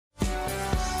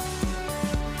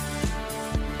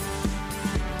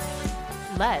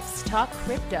Let's talk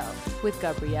crypto with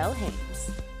Gabrielle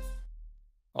Haynes.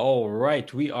 All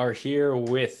right, we are here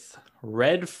with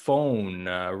Red Phone,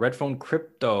 Red Phone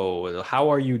Crypto. How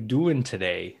are you doing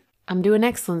today? I'm doing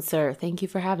excellent, sir. Thank you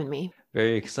for having me.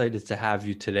 Very excited to have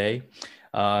you today.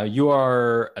 You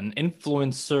are an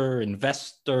influencer,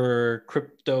 investor,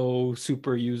 crypto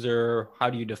super user.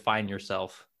 How do you define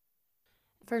yourself?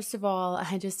 First of all,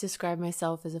 I just describe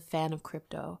myself as a fan of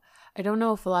crypto. I don't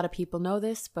know if a lot of people know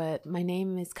this, but my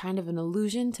name is kind of an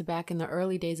allusion to back in the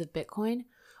early days of Bitcoin.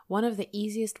 One of the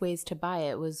easiest ways to buy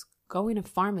it was going to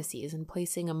pharmacies and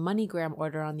placing a MoneyGram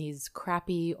order on these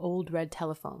crappy old red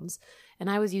telephones. And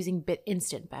I was using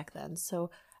BitInstant back then. So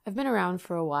I've been around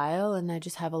for a while, and I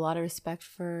just have a lot of respect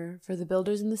for the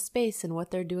builders in the space and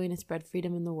what they're doing to spread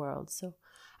freedom in the world. So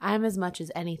I'm, as much as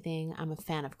anything, I'm a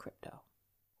fan of crypto.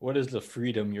 What is the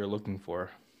freedom you're looking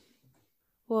for?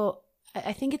 Well,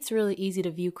 I think it's really easy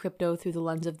to view crypto through the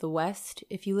lens of the West.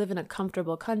 If you live in a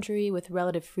comfortable country with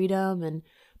relative freedom and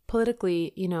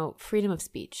politically, freedom of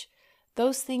speech,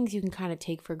 those things you can kind of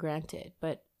take for granted.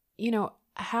 But,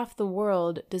 half the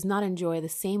world does not enjoy the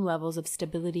same levels of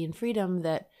stability and freedom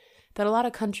that a lot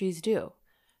of countries do.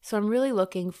 So I'm really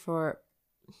looking for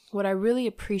what I really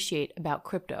appreciate about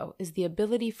crypto is the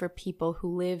ability for people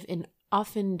who live in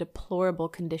often deplorable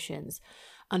conditions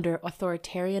under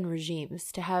authoritarian regimes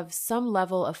to have some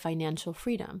level of financial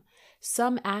freedom,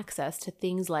 some access to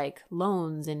things like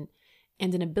loans and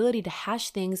an ability to hash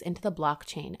things into the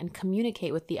blockchain and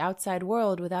communicate with the outside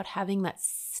world without having that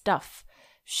stuff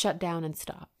shut down and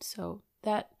stopped. So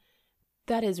that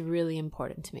is really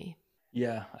important to me.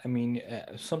 Yeah, I mean,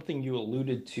 something you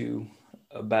alluded to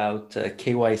about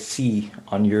KYC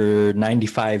on your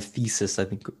 95 thesis, I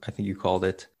think you called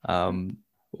it.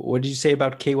 What did you say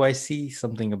about KYC?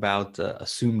 Something about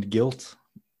assumed guilt?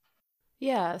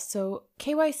 Yeah, so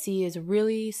KYC is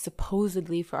really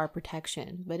supposedly for our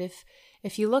protection, but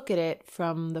if you look at it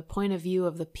from the point of view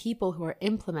of the people who are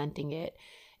implementing it,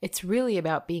 it's really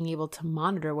about being able to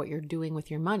monitor what you're doing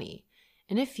with your money.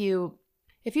 And if you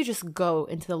just go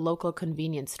into the local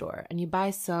convenience store and you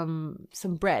buy some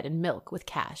bread and milk with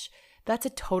cash, that's a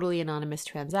totally anonymous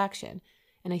transaction.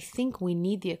 And I think we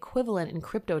need the equivalent in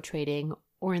crypto trading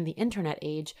or in the internet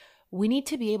age. We need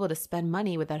to be able to spend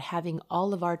money without having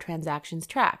all of our transactions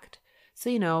tracked.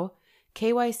 So,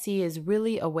 KYC is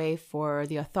really a way for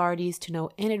the authorities to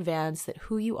know in advance that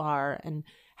who you are and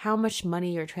how much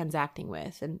money you're transacting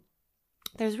with. And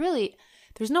there's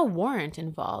no warrant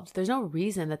involved. There's no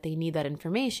reason that they need that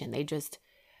information. It's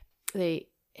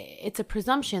a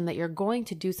presumption that you're going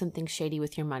to do something shady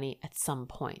with your money at some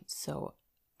point. So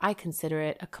I consider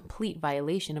it a complete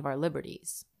violation of our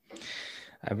liberties.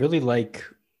 I really like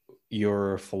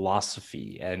your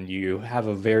philosophy, and you have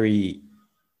a very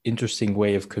interesting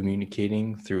way of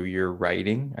communicating through your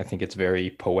writing. I think it's very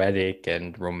poetic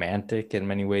and romantic in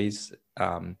many ways.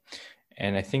 And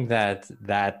I think that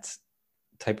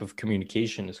type of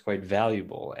communication is quite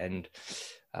valuable. And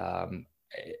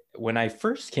when I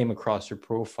first came across your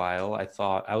profile, I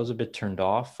thought I was a bit turned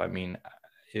off. I mean,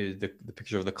 the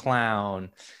picture of the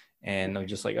clown, and I'm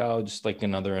just like, oh, just like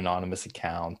another anonymous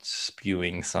account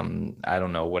spewing some, I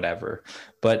don't know, whatever.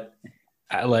 But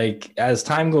like as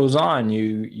time goes on,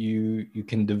 you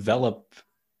can develop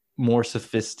more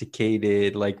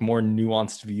sophisticated, like more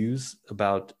nuanced views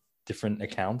about different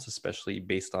accounts, especially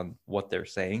based on what they're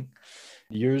saying.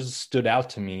 Yours stood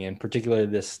out to me, in particular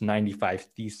this 95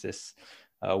 thesis,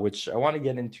 which I want to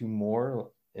get into more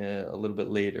a little bit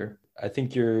later. I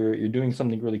think you're doing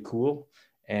something really cool,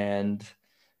 and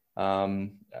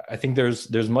I think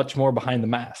there's much more behind the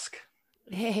mask.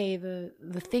 Hey, the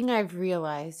thing I've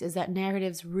realized is that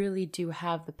narratives really do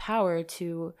have the power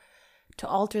to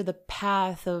alter the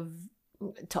path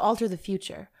to alter the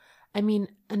future. I mean,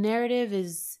 a narrative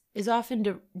is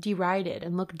often derided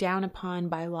and looked down upon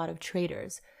by a lot of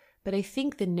traders, but I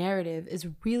think the narrative is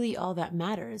really all that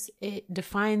matters. It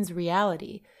defines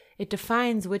reality. It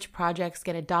defines which projects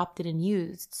get adopted and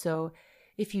used. So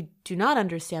if you do not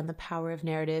understand the power of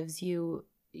narratives,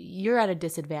 you're at a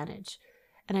disadvantage.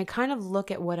 And I kind of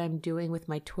look at what I'm doing with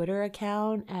my Twitter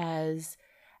account as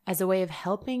a way of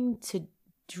helping to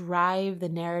drive the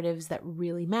narratives that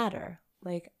really matter.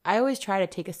 Like, I always try to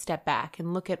take a step back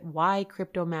and look at why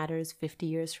crypto matters 50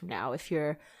 years from now. If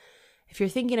you're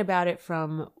thinking about it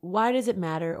from why does it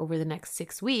matter over the next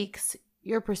 6 weeks,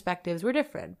 your perspectives were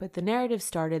different, but the narrative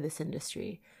started this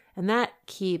industry. And that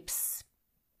keeps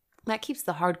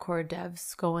the hardcore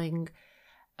devs going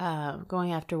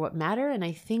after what matter. And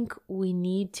I think we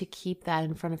need to keep that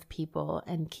in front of people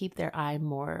and keep their eye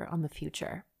more on the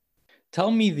future.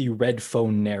 Tell me the red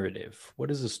phone narrative.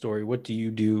 What is the story? What do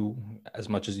you do, as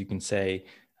much as you can say?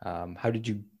 How did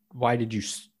you, why did you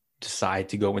decide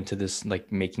to go into this,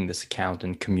 like making this account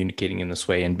and communicating in this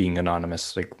way and being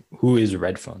anonymous? Like, who is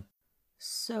Red Phone?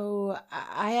 So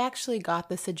I actually got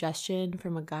the suggestion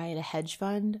from a guy at a hedge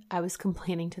fund. I was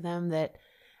complaining to them that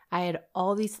I had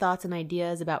all these thoughts and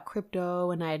ideas about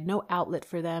crypto and I had no outlet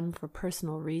for them for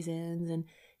personal reasons. And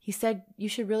he said, you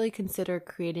should really consider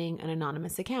creating an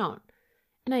anonymous account.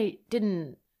 And I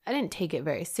didn't take it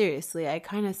very seriously. I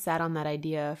kind of sat on that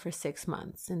idea for 6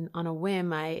 months, and on a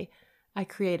whim I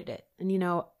created it. And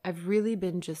I've really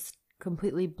been just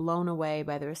completely blown away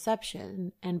by the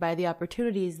reception and by the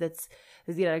opportunities that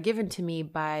are given to me,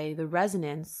 by the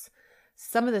resonance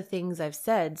some of the things I've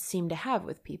said seem to have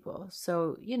with people.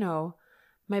 So,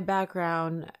 my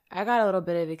background, I got a little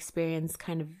bit of experience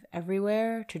kind of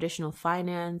everywhere: traditional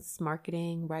finance,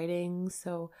 marketing, writing.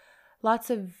 So lots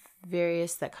of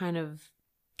various that kind of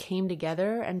came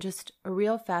together, and just a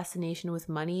real fascination with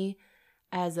money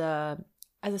as a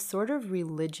sort of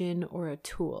religion or a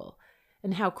tool,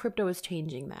 and how crypto is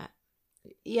changing that.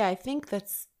 Yeah, I think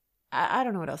I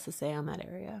don't know what else to say on that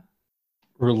area.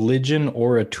 Religion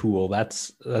or a tool?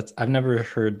 That's I've never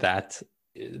heard that.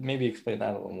 Maybe explain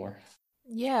that a little more.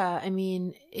 Yeah, I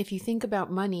mean, if you think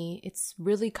about money, it's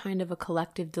really kind of a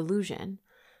collective delusion.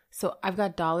 So I've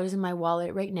got dollars in my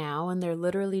wallet right now, and they're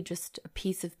literally just a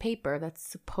piece of paper that's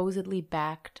supposedly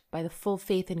backed by the full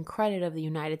faith and credit of the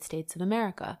United States of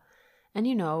America. And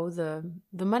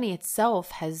the money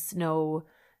itself has no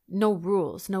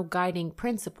rules, no guiding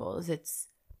principles. It's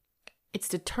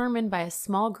determined by a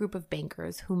small group of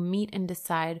bankers who meet and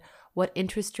decide what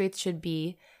interest rates should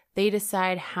be. They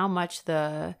decide how much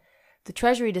the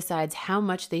Treasury decides how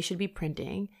much they should be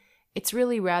printing. It's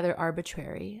really rather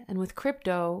arbitrary. And with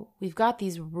crypto, we've got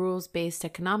these rules-based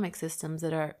economic systems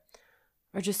that are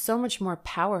just so much more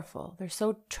powerful. They're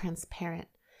so transparent.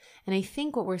 And I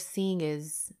think what we're seeing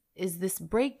is this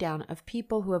breakdown of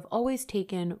people who have always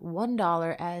taken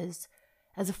 $1 as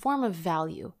a form of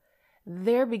value.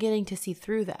 They're beginning to see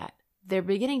through that. They're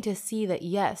beginning to see that,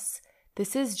 yes,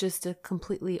 this is just a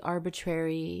completely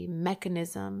arbitrary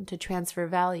mechanism to transfer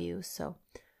value. So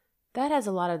that has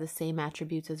a lot of the same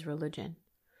attributes as religion.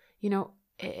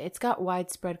 It's got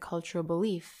widespread cultural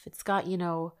belief. It's got,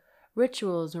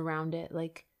 rituals around it,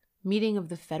 like meeting of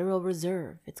the Federal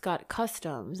Reserve. It's got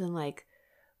customs, and like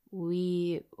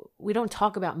we don't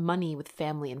talk about money with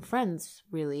family and friends,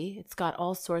 really. It's got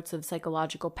all sorts of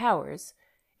psychological powers.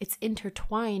 It's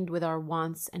intertwined with our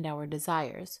wants and our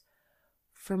desires.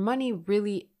 For money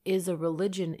really is a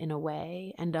religion in a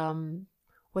way. And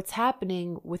what's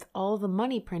happening with all the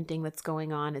money printing that's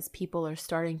going on is people are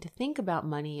starting to think about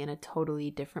money in a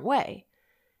totally different way.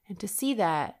 And to see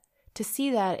that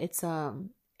it's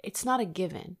not a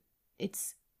given.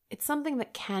 It's something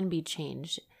that can be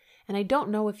changed. And I don't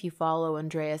know if you follow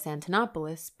Andreas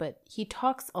Antonopoulos, but he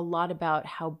talks a lot about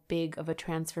how big of a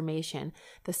transformation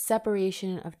the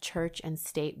separation of church and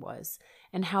state was,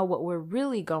 and how what we're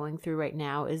really going through right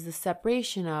now is the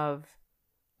separation of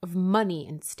money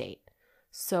and state.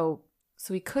 So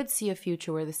we could see a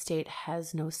future where the state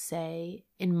has no say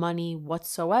in money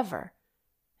whatsoever.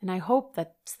 And I hope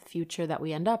that's the future that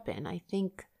we end up in. I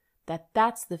think that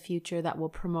that's the future that will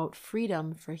promote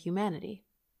freedom for humanity.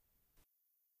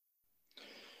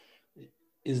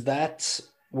 Is that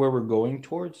where we're going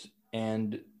towards?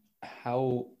 And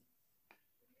how,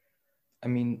 I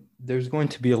mean, there's going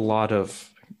to be a lot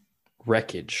of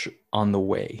wreckage on the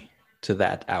way to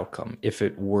that outcome if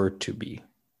it were to be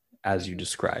as you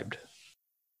described.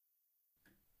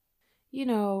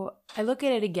 I look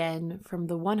at it again from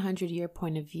the 100-year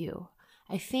point of view.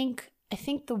 I think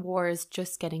the war is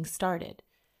just getting started.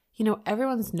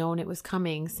 Everyone's known it was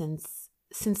coming since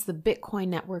the Bitcoin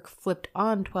network flipped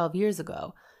on 12 years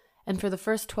ago. And for the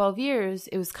first 12 years,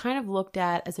 it was kind of looked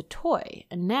at as a toy.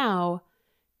 And now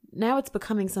it's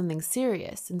becoming something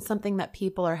serious and something that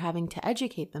people are having to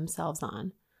educate themselves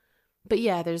on. But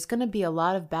yeah, there's going to be a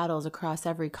lot of battles across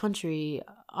every country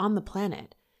on the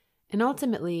planet. And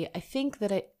ultimately, I think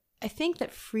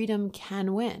that freedom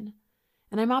can win.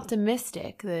 And I'm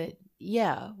optimistic that,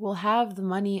 yeah, we'll have the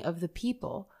money of the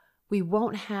people. We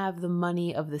won't have the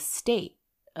money of the state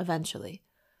eventually.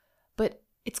 But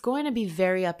it's going to be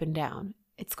very up and down.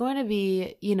 It's going to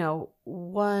be,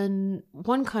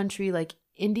 one country like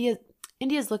India.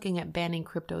 India's looking at banning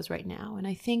cryptos right now. And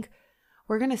I think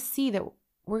we're going to see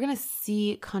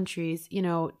countries,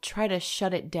 try to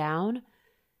shut it down.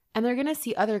 And they're going to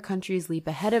see other countries leap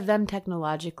ahead of them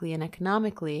technologically and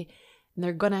economically. And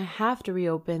they're going to have to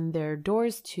reopen their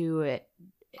doors to it.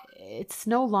 It's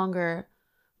no longer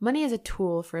Money is a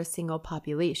tool for a single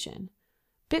population.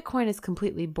 Bitcoin is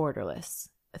completely borderless.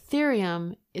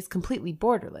 Ethereum is completely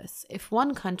borderless. If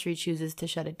one country chooses to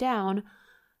shut it down,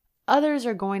 others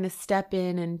are going to step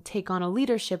in and take on a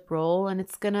leadership role, and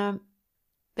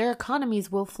their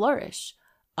economies will flourish.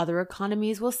 Other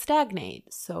economies will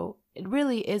stagnate. So it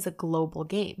really is a global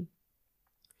game.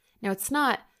 Now, it's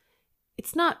not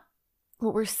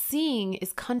what we're seeing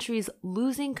is countries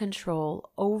losing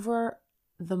control over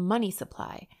the money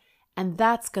supply, and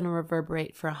that's going to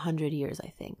reverberate for 100 years,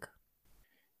 I think.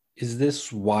 Is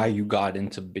this why you got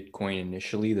into Bitcoin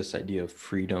initially? This idea of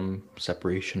freedom,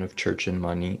 separation of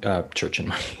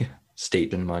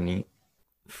state and money?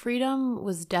 Freedom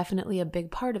was definitely a big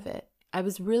part of it. I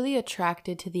was really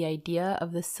attracted to the idea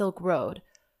of the Silk Road.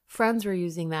 Friends were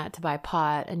using that to buy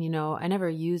pot, and I never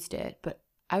used it, but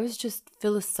I was just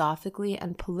philosophically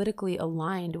and politically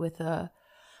aligned with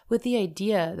the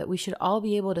idea that we should all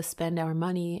be able to spend our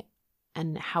money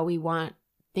and how we want.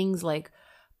 Things like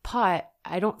pot,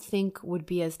 I don't think would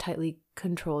be as tightly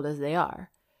controlled as they are.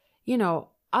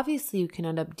 Obviously you can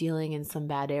end up dealing in some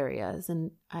bad areas,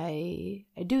 and I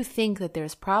do think that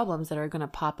there's problems that are going to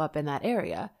pop up in that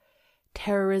area.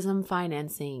 Terrorism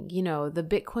financing, the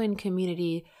Bitcoin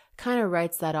community kind of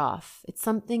writes that off. It's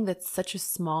something that's such a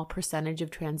small percentage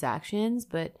of transactions,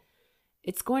 but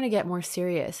it's going to get more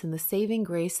serious. And the saving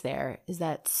grace there is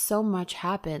that so much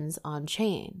happens on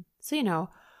chain. So,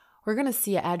 we're going to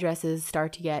see addresses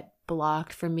start to get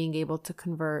blocked from being able to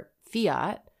convert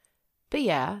fiat. But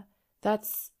yeah,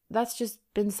 that's just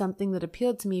been something that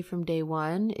appealed to me from day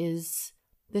one, is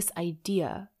this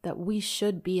idea that we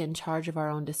should be in charge of our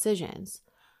own decisions.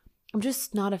 I'm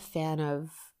just not a fan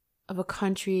of a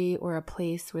country or a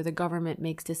place where the government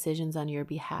makes decisions on your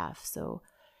behalf. So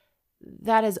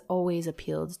that has always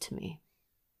appealed to me.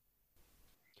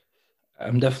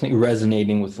 I'm definitely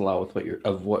resonating with a lot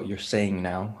with what you're saying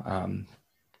now,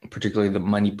 particularly the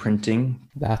money printing.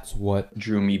 That's what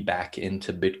drew me back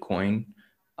into Bitcoin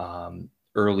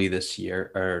early this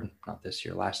year, or not this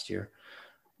year, last year.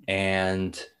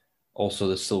 And also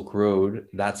the Silk Road.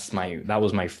 That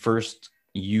was my first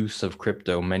use of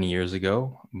crypto many years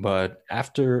ago. But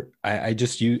after I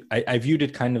viewed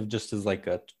it kind of just as like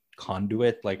a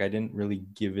conduit. Like I didn't really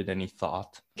give it any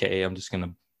thought. Okay, I'm just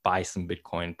gonna buy some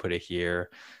Bitcoin, put it here,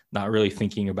 not really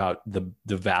thinking about the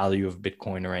value of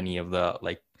Bitcoin or any of the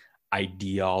like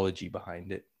ideology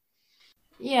behind it.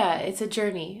 Yeah, it's a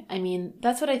journey. I mean,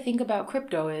 that's what I think about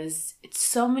crypto is it's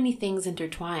so many things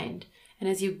intertwined. And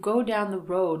as you go down the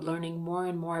road learning more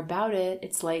and more about it,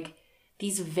 it's like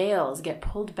these veils get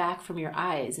pulled back from your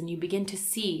eyes and you begin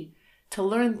to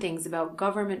learn things about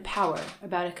government power,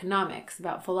 about economics,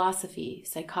 about philosophy,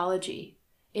 psychology.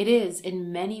 It is,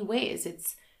 in many ways,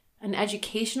 it's an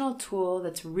educational tool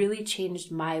that's really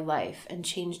changed my life and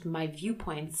changed my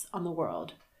viewpoints on the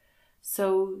world.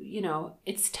 So,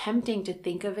 it's tempting to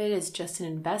think of it as just an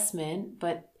investment,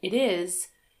 but it is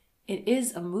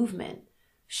a movement.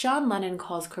 Sean Lennon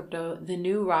calls crypto the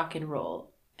new rock and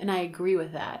roll, and I agree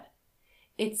with that.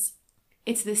 It's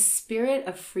this spirit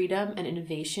of freedom and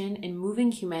innovation in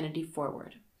moving humanity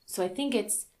forward. So I think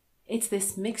it's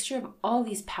this mixture of all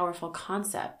these powerful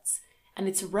concepts, and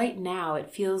it's right now it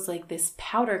feels like this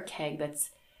powder keg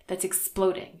that's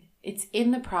exploding. It's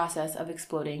in the process of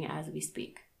exploding as we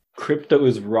speak. Crypto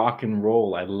is rock and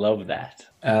roll. I love that.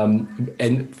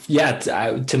 And yeah,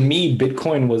 to me,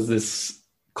 Bitcoin was this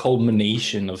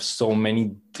culmination of so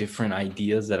many different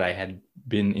ideas that I had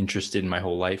been interested in my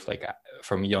whole life. Like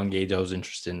from a young age, I was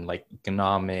interested in like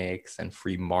economics and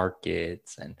free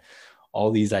markets and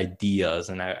all these ideas.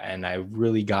 And I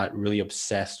really got really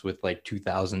obsessed with like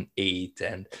 2008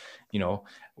 and,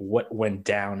 what went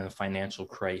down in the financial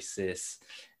crisis.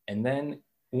 And then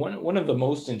one of the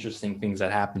most interesting things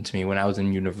that happened to me when I was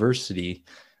in university,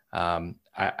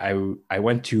 I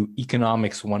went to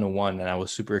Economics 101 and I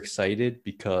was super excited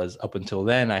because up until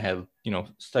then I had,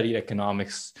 studied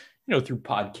economics, through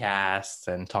podcasts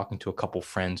and talking to a couple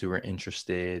friends who were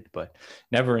interested, but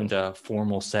never into a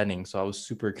formal setting. So I was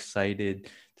super excited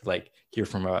to like hear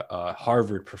from a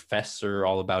Harvard professor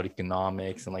all about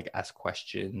economics and like ask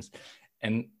questions.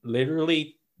 And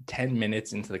literally 10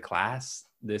 minutes into the class,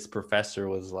 this professor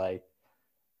was like,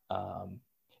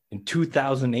 in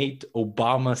 2008,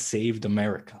 Obama saved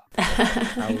America.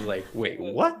 I was like, wait,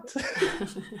 what?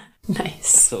 Nice.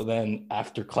 So then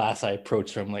after class, I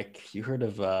approached her. I'm like, you heard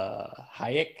of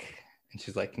Hayek? And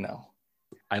she's like, no.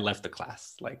 I left the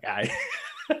class.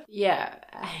 Yeah,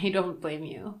 I don't blame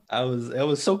you. I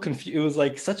was so confused. It was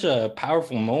like such a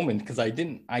powerful moment because I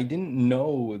didn't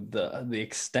know the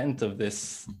extent of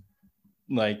this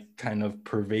like kind of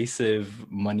pervasive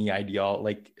money ideology,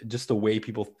 like just the way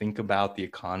people think about the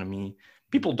economy.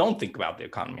 People don't think about the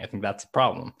economy. I think that's the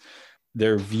problem.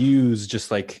 Their views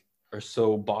just like are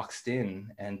so boxed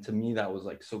in. And to me, that was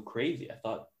like so crazy. I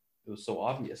thought it was so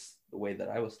obvious the way that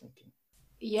I was thinking.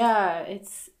 Yeah,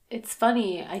 it's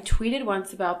funny. I tweeted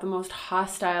once about the most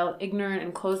hostile, ignorant,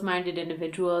 and closed-minded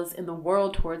individuals in the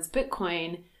world towards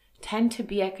Bitcoin tend to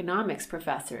be economics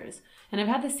professors. And I've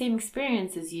had the same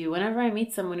experience as you. Whenever I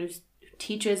meet someone who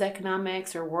teaches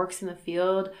economics or works in the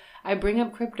field, I bring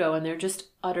up crypto and they're just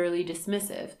utterly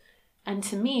dismissive. And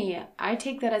to me, I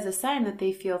take that as a sign that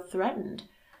they feel threatened.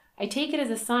 I take it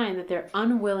as a sign that they're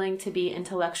unwilling to be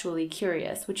intellectually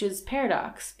curious, which is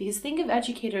paradox. Because think of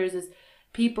educators as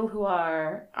people who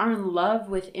are in love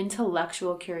with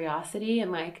intellectual curiosity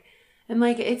and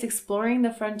it's exploring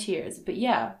the frontiers. But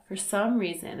yeah, for some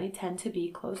reason they tend to be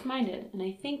closed-minded, and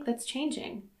I think that's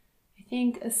changing. I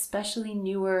think especially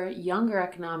newer, younger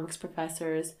economics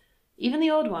professors, even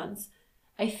the old ones,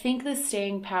 I think the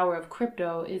staying power of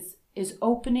crypto is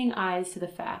opening eyes to the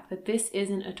fact that this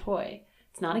isn't a toy.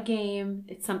 It's not a game,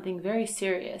 it's something very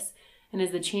serious. And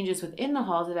as the changes within the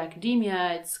halls of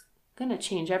academia, it's going to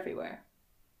change everywhere.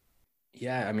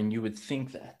 Yeah, I mean, you would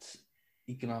think that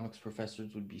economics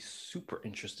professors would be super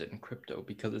interested in crypto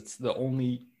because it's the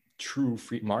only true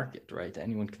free market, right?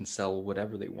 Anyone can sell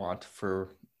whatever they want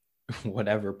for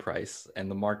whatever price, and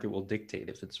the market will dictate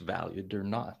if it's valued or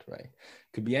not, right?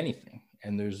 Could be anything,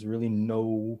 and there's really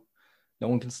no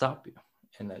one can stop you.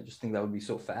 And I just think that would be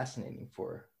so fascinating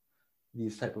for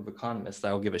these type of economists.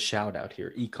 I'll give a shout out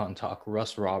here. Econ Talk,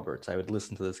 Russ Roberts. I would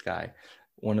listen to this guy.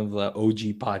 One of the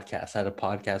OG podcasts. I had a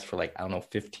podcast for like, I don't know,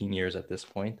 15 years at this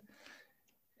point.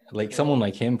 Like someone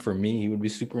like him, for me, he would be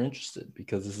super interested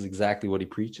because this is exactly what he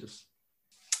preaches.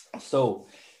 So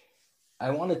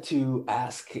I wanted to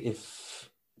ask,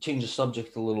 change the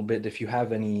subject a little bit, if you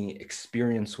have any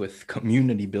experience with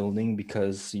community building,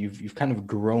 because you've kind of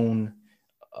grown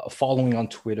following on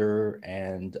Twitter,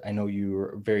 and I know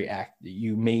you're very active.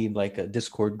 You made like a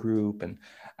Discord group, and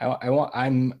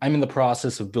I'm in the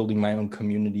process of building my own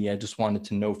community. I just wanted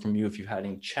to know from you if you've had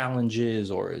any challenges,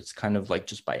 or it's kind of like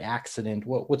just by accident.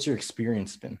 What's your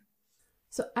experience been?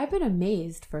 So I've been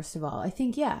amazed, first of all. I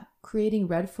think, creating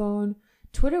Redphone,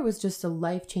 Twitter was just a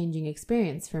life-changing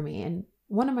experience for me. And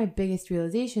one of my biggest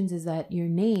realizations is that your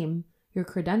name, your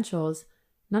credentials,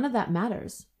 none of that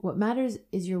matters. What matters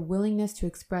is your willingness to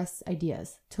express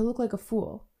ideas, to look like a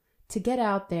fool, to get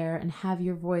out there and have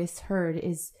your voice heard,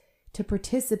 is to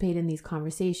participate in these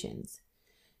conversations.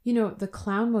 You know, the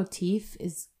clown motif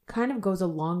kind of goes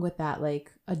along with that,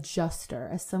 like a juster,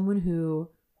 as someone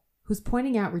who's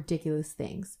pointing out ridiculous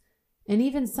things. And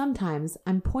even sometimes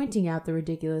I'm pointing out the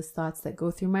ridiculous thoughts that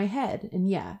go through my head.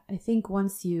 And I think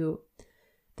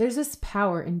there's this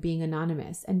power in being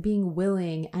anonymous and being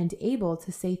willing and able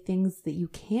to say things that you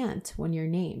can't when you're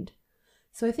named.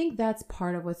 So I think that's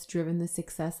part of what's driven the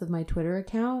success of my Twitter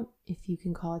account, if you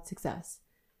can call it success.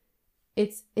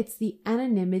 It's the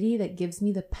anonymity that gives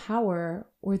me the power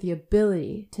or the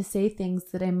ability to say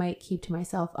things that I might keep to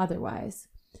myself otherwise.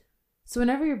 So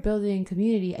whenever you're building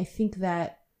community, I think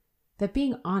that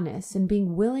being honest and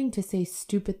being willing to say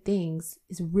stupid things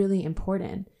is really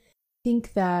important. I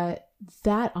think that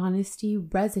honesty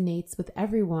resonates with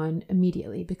everyone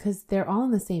immediately because they're all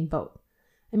in the same boat.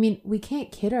 I mean, we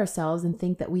can't kid ourselves and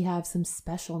think that we have some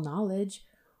special knowledge.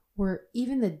 Or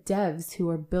even the devs who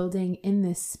are building in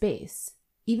this space,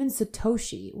 even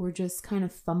Satoshi, we're just kind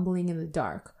of fumbling in the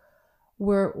dark.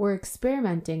 We're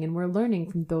experimenting and we're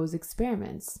learning from those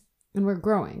experiments and we're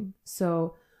growing.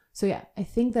 So I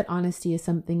think that honesty is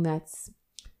something that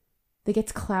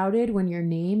gets clouded when your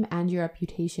name and your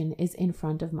reputation is in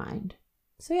front of mind.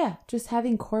 So just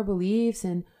having core beliefs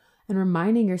and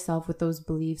reminding yourself with those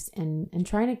beliefs and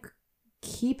trying to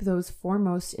keep those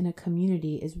foremost in a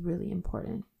community is really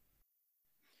important.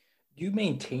 Do you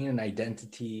maintain an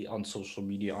identity on social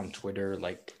media, on Twitter,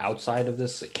 like outside of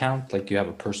this account? Like, do you have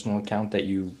a personal account that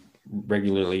you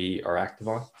regularly are active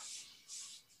on?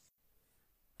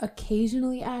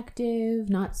 Occasionally active,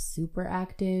 not super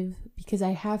active, because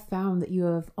I have found that you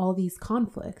have all these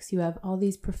conflicts. You have all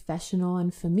these professional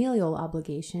and familial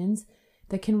obligations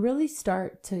that can really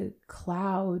start to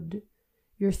cloud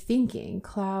your thinking,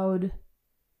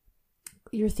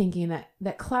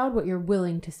 that cloud what you're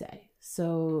willing to say.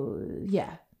 So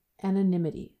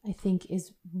anonymity, I think,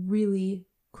 is really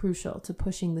crucial to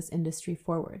pushing this industry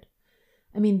forward.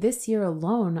 I mean, this year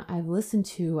alone, I've listened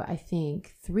to, I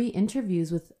think, 3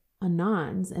 interviews with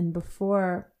Anons, and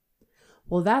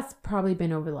that's probably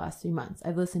been over the last 3 months.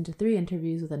 I've listened to 3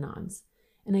 interviews with Anons,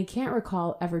 and I can't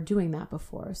recall ever doing that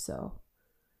before. So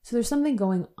So there's something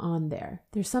going on there.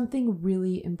 There's something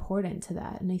really important to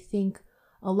that. And I think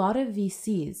a lot of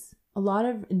VCs, a lot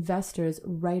of investors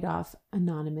write off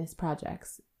anonymous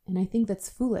projects. And I think that's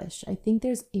foolish. I think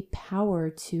there's a power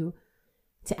to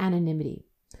anonymity.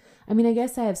 I mean, I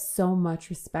guess I have so much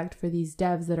respect for these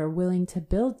devs that are willing to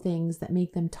build things that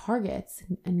make them targets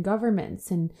and governments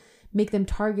and make them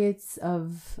targets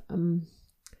of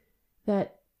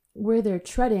that where they're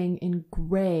treading in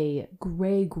gray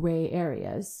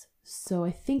areas. So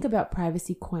I think about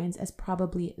privacy coins as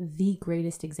probably the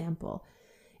greatest example.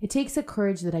 It takes a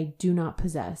courage that I do not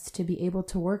possess to be able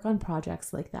to work on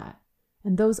projects like that.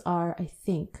 And those are, I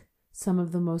think, some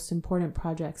of the most important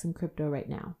projects in crypto right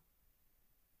now.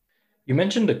 You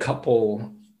mentioned a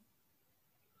couple,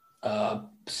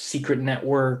 Secret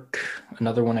Network,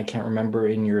 another one I can't remember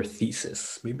in your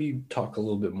thesis. Maybe talk a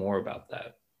little bit more about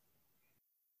that.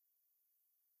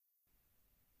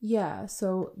 Yeah,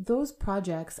 so those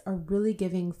projects are really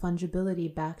giving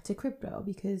fungibility back to crypto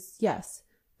because, yes,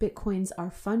 Bitcoins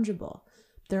are fungible.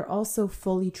 They're also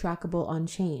fully trackable on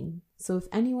chain. So if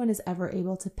anyone is ever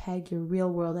able to peg your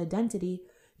real world identity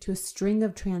to a string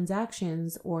of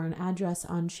transactions or an address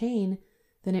on chain,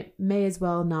 then it may as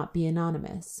well not be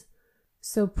anonymous.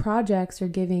 So projects are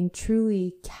giving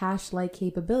truly cash-like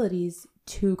capabilities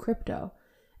to crypto.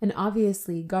 And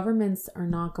obviously, governments are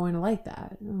not going to like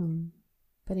that.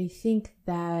 But I think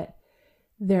that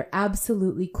they're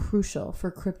absolutely crucial for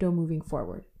crypto moving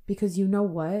forward. Because you know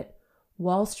what?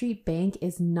 Wall Street Bank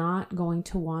is not going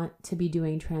to want to be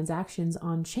doing transactions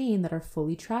on chain that are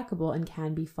fully trackable and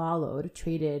can be followed,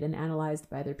 traded, and analyzed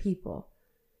by their people.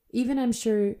 Even I'm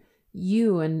sure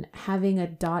you and having a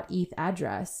 .eth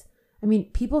address, I mean,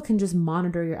 people can just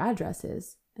monitor your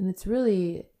addresses. And it's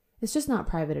just not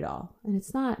private at all. And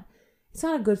it's not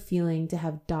a good feeling to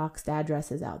have doxed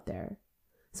addresses out there.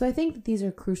 So I think that these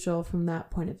are crucial from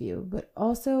that point of view, but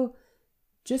also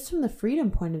just from the freedom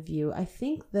point of view, I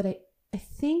think that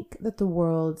the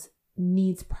world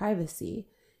needs privacy,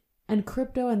 and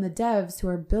crypto and the devs who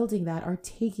are building that are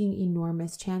taking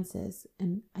enormous chances,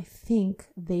 and I think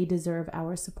they deserve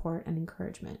our support and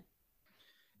encouragement.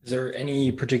 Is there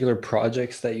any particular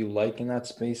projects that you like in that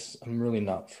space? I'm really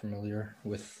not familiar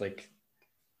with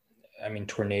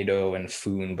Tornado and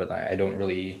Foon, but I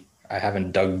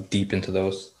haven't dug deep into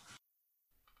those.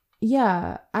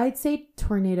 Yeah, I'd say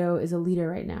Tornado is a leader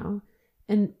right now.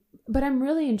 But I'm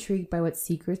really intrigued by what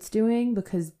Secret's doing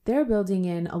because they're building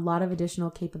in a lot of additional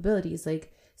capabilities,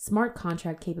 like smart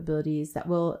contract capabilities that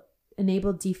will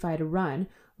enable DeFi to run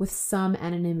with some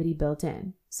anonymity built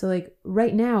in. So like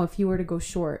right now, if you were to go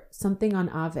short something on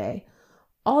Aave,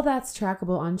 all that's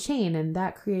trackable on chain, and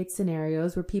that creates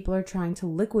scenarios where people are trying to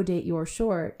liquidate your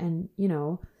short. And,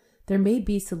 there may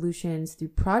be solutions through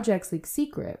projects like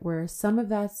Secret where some of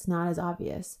that's not as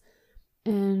obvious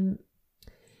and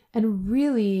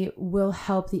really will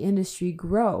help the industry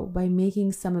grow by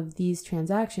making some of these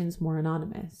transactions more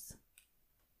anonymous.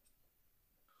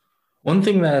 One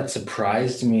thing that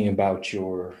surprised me about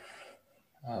your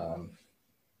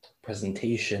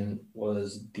presentation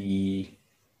was the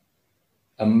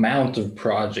amount of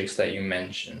projects that you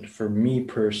mentioned. For me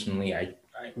personally, I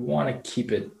want to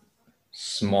keep it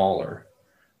smaller.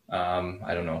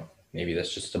 I don't know, maybe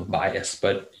that's just a bias,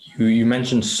 but you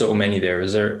mentioned so many there.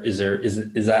 Is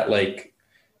that like,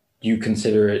 do you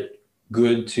consider it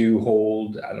good to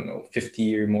hold, I don't know,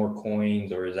 50 or more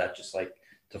coins, or is that just like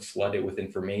to flood it with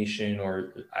information,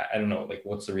 or I don't know, like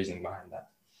what's the reasoning behind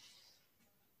that?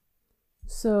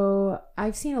 So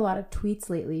I've seen a lot of tweets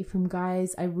lately from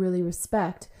guys I really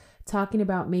respect talking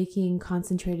about making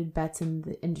concentrated bets in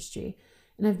the industry.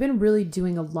 And I've been really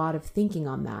doing a lot of thinking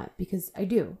on that because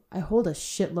I hold a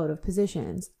shitload of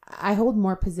positions. I hold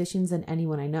more positions than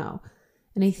anyone I know.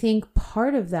 And I think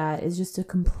part of that is just a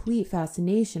complete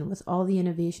fascination with all the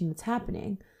innovation that's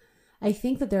happening. I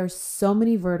think that there are so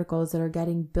many verticals that are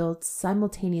getting built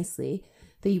simultaneously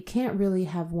that you can't really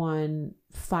have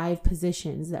 5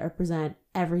 positions that represent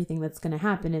everything that's going to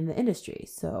happen in the industry.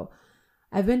 So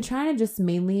I've been trying to just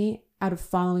mainly out of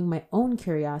following my own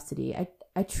curiosity,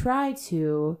 I try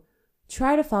to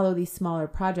follow these smaller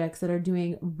projects that are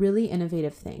doing really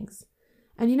innovative things.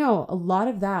 And a lot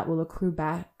of that will accrue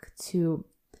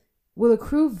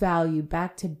value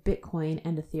back to Bitcoin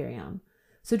and Ethereum.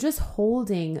 So just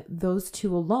holding those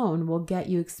two alone will get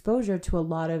you exposure to a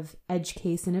lot of edge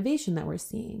case innovation that we're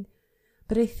seeing.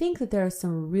 But I think that there are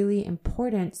some really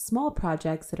important small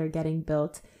projects that are getting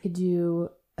built to do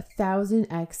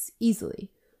 1,000x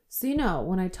easily. So,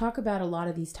 when I talk about a lot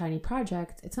of these tiny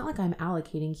projects, it's not like I'm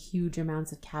allocating huge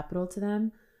amounts of capital to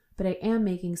them, but I am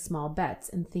making small bets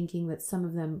and thinking that some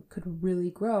of them could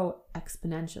really grow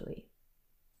exponentially.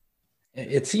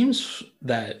 It seems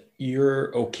that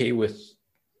you're okay with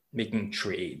making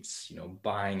trades,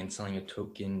 buying and selling a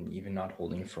token, even not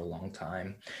holding it for a long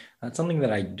time. That's something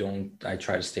that I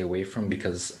try to stay away from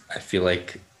because I feel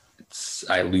like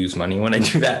I lose money when I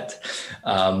do that.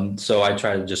 So I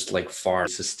try to just like farm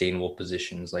sustainable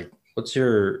positions. Like, what's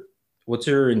your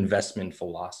investment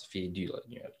philosophy? Do you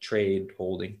trade,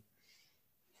 holding?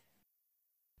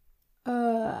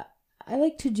 Uh, I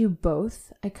like to do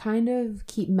both. I kind of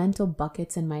keep mental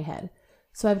buckets in my head.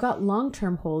 So I've got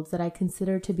long-term holds that I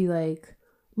consider to be like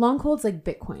long holds like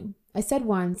Bitcoin. I said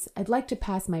once I'd like to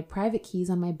pass my private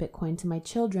keys on my Bitcoin to my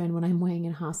children when I'm weighing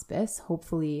in hospice,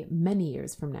 hopefully many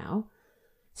years from now.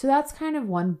 So that's kind of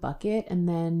one bucket. And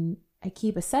then I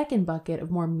keep a second bucket of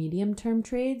more medium term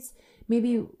trades,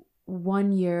 maybe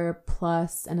 1 year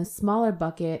plus, and a smaller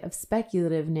bucket of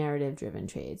speculative narrative driven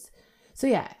trades. So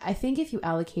yeah, I think if you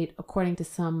allocate according to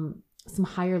some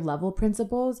higher level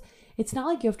principles, it's not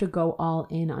like you have to go all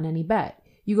in on any bet.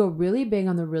 You go really big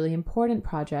on the really important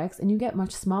projects and you get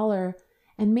much smaller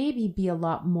and maybe be a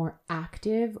lot more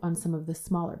active on some of the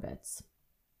smaller bits.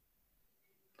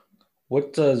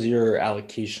 What does your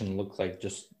allocation look like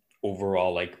just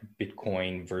overall, like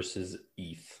Bitcoin versus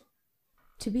ETH?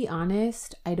 To be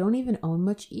honest, I don't even own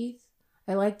much ETH.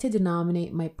 I like to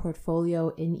denominate my portfolio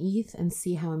in ETH and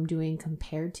see how I'm doing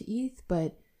compared to ETH,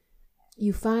 but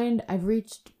you find I've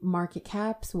reached market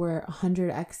caps where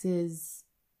 100x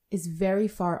is very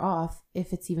far off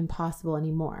if it's even possible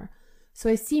anymore. So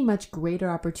I see much greater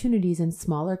opportunities in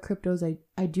smaller cryptos.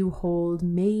 I do hold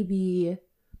maybe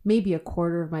a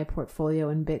quarter of my portfolio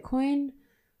in Bitcoin.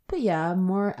 But yeah, I'm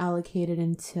more allocated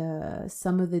into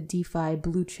some of the DeFi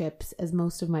blue chips as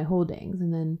most of my holdings,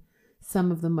 and then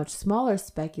some of the much smaller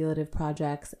speculative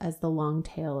projects as the long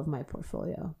tail of my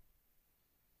portfolio.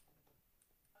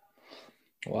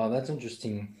 Wow, that's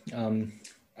interesting.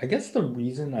 I guess the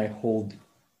reason I hold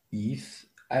ETH,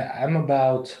 I'm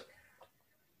about,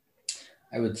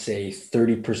 I would say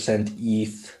 30%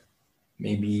 ETH,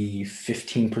 maybe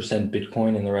 15%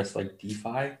 Bitcoin, and the rest like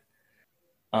DeFi.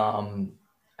 Um,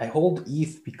 I hold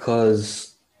ETH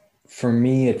because for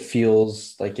me, it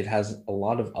feels like it has a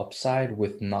lot of upside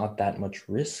with not that much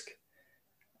risk.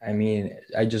 I mean,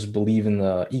 I just believe in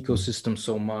the ecosystem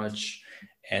so much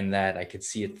and that I could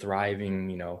see it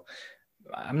thriving.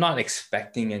 I'm not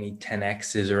expecting any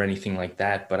 10x's or anything like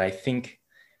that, but I think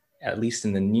at least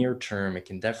in the near term, it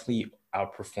can definitely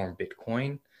outperform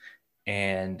Bitcoin,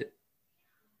 and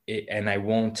I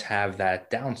won't have that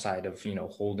downside of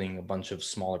holding a bunch of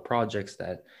smaller projects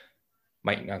that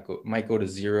might go to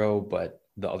zero, but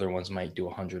the other ones might do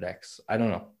 100x. I don't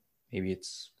know. Maybe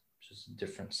it's just a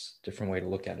different way to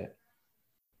look at it.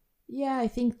 Yeah, I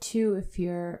think too,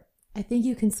 I think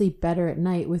you can sleep better at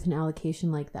night with an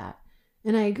allocation like that.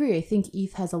 And I agree, I think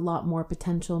ETH has a lot more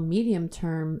potential medium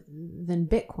term than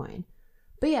Bitcoin.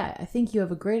 But yeah, I think you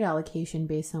have a great allocation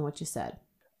based on what you said.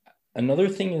 Another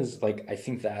thing is like I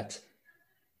think that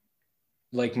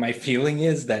like my feeling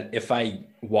is that if I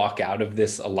walk out of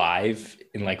this alive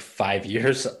in like 5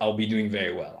 years, I'll be doing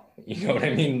very well. You know what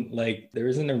I mean? Like there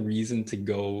isn't a reason to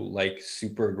go like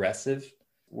super aggressive.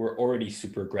 We're already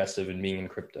super aggressive in being in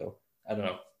crypto. I don't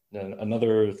know.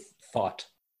 Another thought.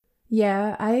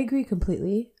 Yeah, I agree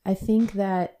completely. I think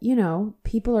that,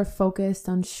 people are focused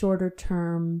on shorter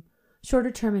term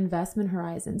investment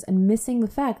horizons and missing the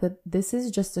fact that this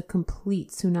is just a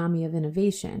complete tsunami of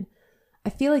innovation. I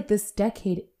feel like this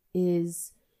decade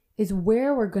is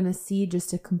where we're going to see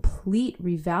just a complete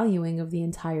revaluing of the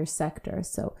entire sector.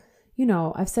 So,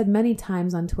 I've said many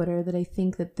times on Twitter that I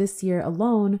think that this year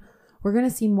alone, we're going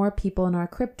to see more people in our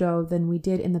crypto than we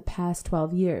did in the past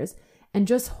 12 years. And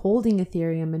just holding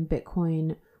Ethereum and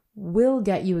Bitcoin will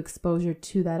get you exposure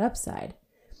to that upside.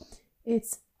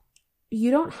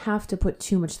 You don't have to put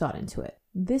too much thought into it.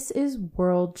 This is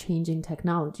world-changing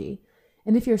technology.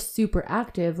 And if you're super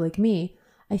active like me,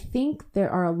 I think there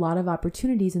are a lot of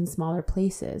opportunities in smaller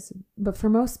places. But for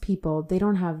most people, they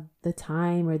don't have the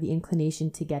time or the inclination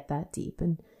to get that deep.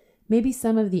 And maybe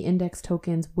some of the index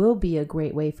tokens will be a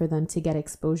great way for them to get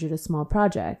exposure to small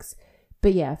projects.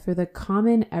 But yeah, for the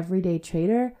common everyday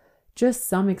trader, just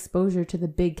some exposure to the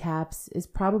big caps is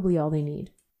probably all they need.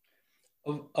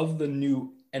 Of the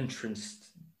new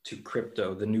entrants to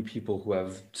crypto, the new people who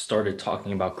have started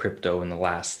talking about crypto in the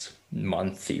last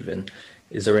month, even,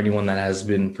 is there anyone that has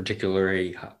been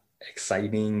particularly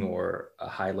exciting or a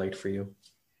highlight for you?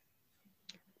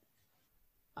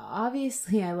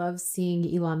 Obviously, I love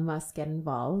seeing Elon Musk get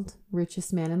involved,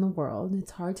 richest man in the world.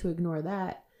 It's hard to ignore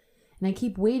that. And I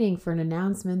keep waiting for an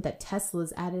announcement that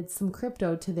Tesla's added some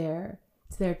crypto to their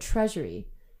treasury.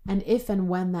 And if and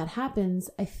when that happens,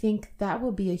 I think that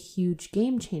will be a huge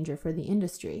game changer for the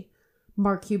industry.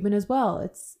 Mark Cuban as well.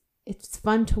 It's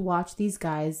fun to watch these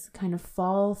guys kind of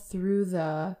fall through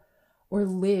or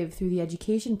live through the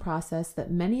education process that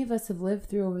many of us have lived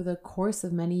through over the course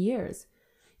of many years.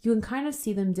 You can kind of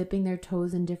see them dipping their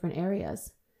toes in different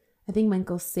areas. I think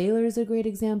Michael Saylor is a great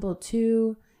example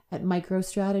too at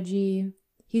MicroStrategy.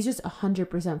 He's just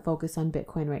 100% focused on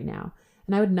Bitcoin right now.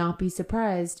 And I would not be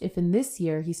surprised if in this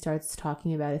year he starts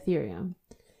talking about Ethereum.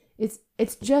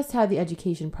 It's just how the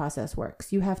education process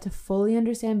works. You have to fully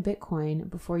understand Bitcoin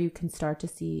before you can start to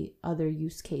see other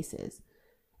use cases.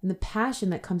 And the passion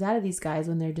that comes out of these guys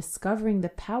when they're discovering the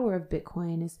power of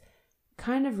Bitcoin is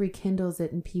kind of rekindles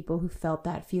it in people who felt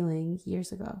that feeling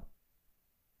years ago.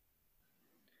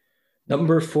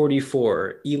 Number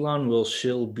 44, Elon will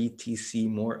shill BTC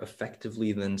more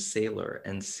effectively than Saylor,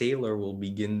 and Saylor will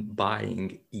begin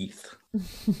buying ETH.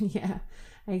 Yeah,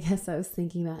 I guess I was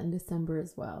thinking that in December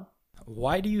as well.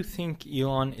 Why do you think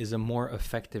Elon is a more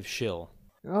effective shill?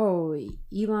 Oh,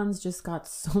 Elon's just got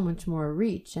so much more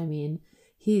reach. I mean,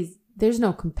 there's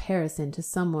no comparison to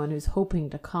someone who's hoping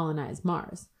to colonize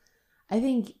Mars. I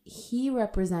think he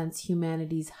represents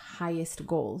humanity's highest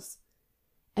goals.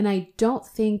 And I don't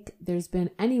think there's been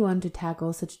anyone to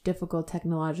tackle such difficult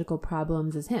technological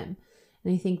problems as him.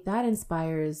 And I think that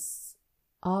inspires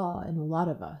awe in a lot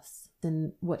of us.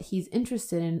 And what he's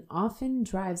interested in often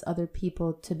drives other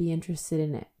people to be interested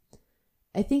in it.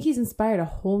 I think he's inspired a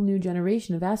whole new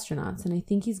generation of astronauts, and I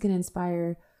think he's going to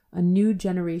inspire a new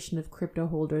generation of crypto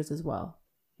holders as well.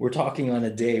 We're talking on a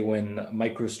day when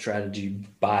MicroStrategy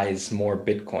buys more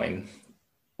Bitcoin.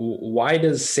 Why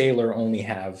does Saylor only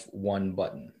have one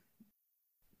button?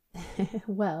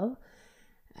 Well,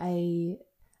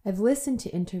 I've listened to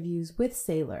interviews with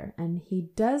Saylor, and he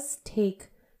does take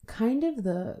kind of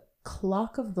the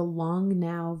clock of the long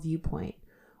now viewpoint,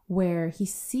 where he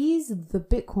sees the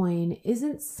Bitcoin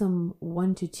isn't some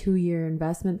 1 to 2 year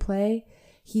investment play.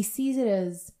 He sees it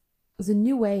as a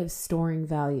new way of storing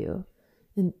value.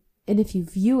 And if you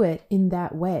view it in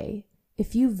that way,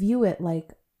 if you view it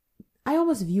like, I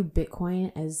almost view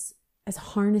Bitcoin as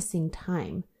harnessing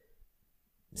time.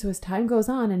 So as time goes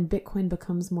on and Bitcoin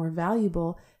becomes more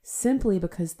valuable simply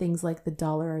because things like the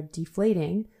dollar are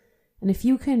deflating, and if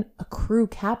you can accrue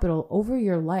capital over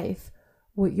your life,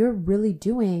 what you're really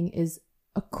doing is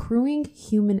accruing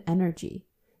human energy,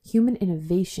 human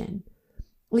innovation.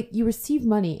 Like, you receive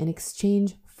money in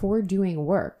exchange for doing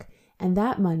work, and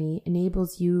that money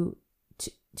enables you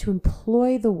to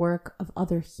employ the work of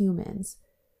other humans.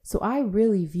 So I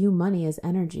really view money as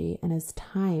energy and as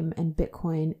time, and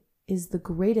Bitcoin is the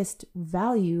greatest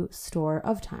value store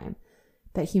of time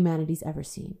that humanity's ever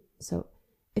seen. So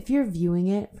if you're viewing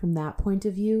it from that point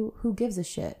of view, who gives a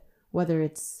shit? Whether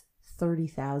it's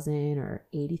 30,000 or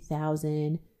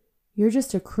 80,000, you're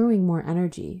just accruing more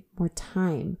energy, more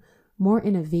time, more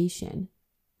innovation.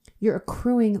 You're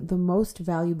accruing the most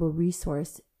valuable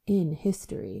resource in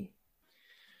history.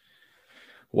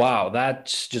 Wow, that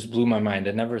just blew my mind.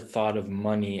 I never thought of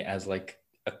money as like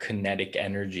a kinetic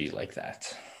energy like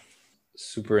that.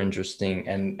 Super interesting.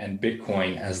 And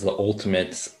Bitcoin as the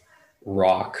ultimate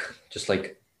rock, just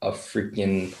like a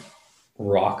freaking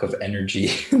rock of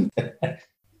energy.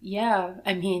 Yeah,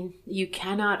 I mean, you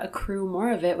cannot accrue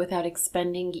more of it without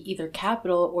expending either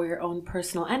capital or your own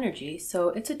personal energy. So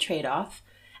it's a trade-off.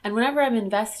 And whenever I'm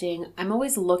investing, I'm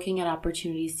always looking at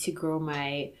opportunities to grow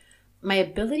my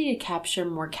ability to capture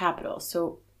more capital.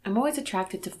 So I'm always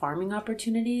attracted to farming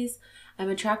opportunities. I'm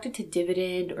attracted to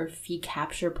dividend or fee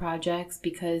capture projects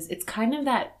because it's kind of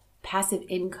that passive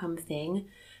income thing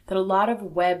that a lot of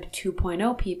Web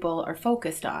 2.0 people are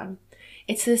focused on.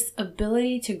 It's this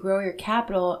ability to grow your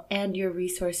capital and your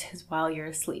resources while you're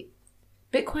asleep.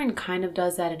 Bitcoin kind of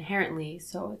does that inherently,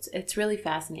 so it's really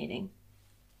fascinating.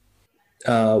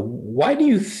 Why do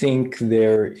you think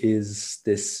there is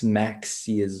this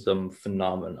Maxiism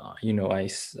phenomena? You know,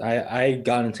 I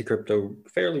got into crypto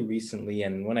fairly recently,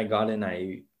 and when I got in,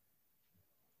 I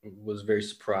was very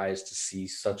surprised to see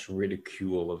such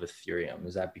ridicule of Ethereum.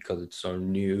 Is that because it's so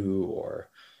new, or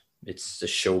it's the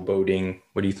showboating?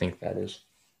 What do you think that is?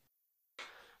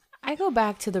 I go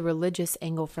back to the religious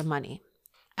angle for money.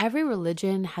 Every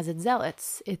religion has its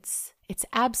zealots, its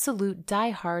absolute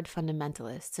die-hard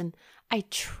fundamentalists, and I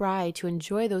try to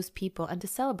enjoy those people and to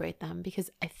celebrate them because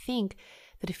I think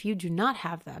that if you do not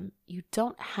have them, you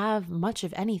don't have much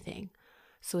of anything.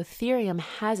 So Ethereum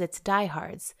has its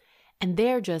diehards, and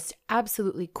they're just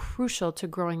absolutely crucial to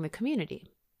growing the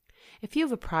community. If you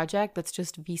have a project that's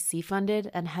just VC funded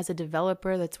and has a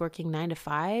developer that's working 9 to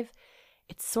 5,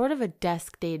 it's sort of a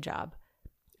desk day job.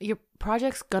 Your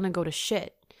project's gonna go to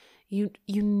shit. You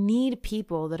need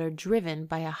people that are driven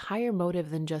by a higher motive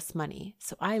than just money.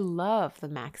 So I love the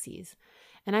maxis.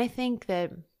 And I think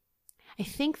that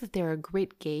they're a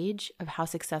great gauge of how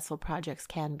successful projects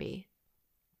can be.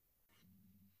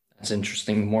 That's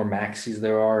interesting. The more maxis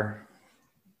there are,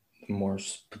 the more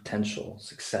potential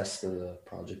success the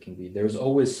project can be. There's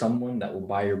always someone that will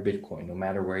buy your Bitcoin no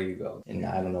matter where you go. In,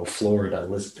 I don't know, Florida,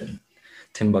 Lisbon,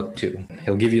 Timbuktu.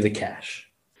 He'll give you the cash.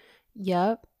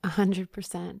 Yep,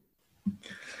 100%.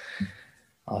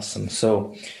 Awesome.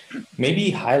 So maybe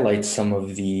highlight some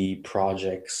of the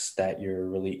projects that you're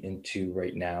really into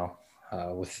right now,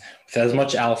 with as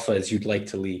much alpha as you'd like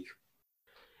to leak.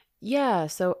 Yeah,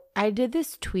 so I did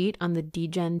this tweet on the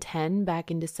DGen 10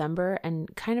 back in December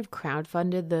and kind of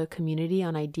crowdfunded the community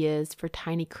on ideas for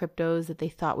tiny cryptos that they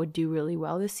thought would do really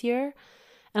well this year.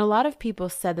 And a lot of people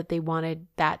said that they wanted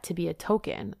that to be a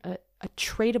token, a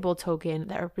tradable token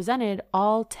that represented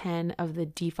all 10 of the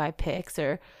DeFi picks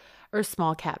or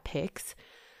small cap picks.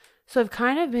 So I've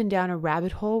kind of been down a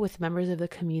rabbit hole with members of the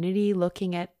community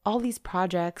looking at all these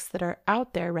projects that are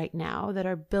out there right now that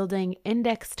are building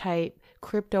index type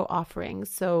crypto offerings.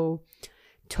 So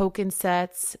token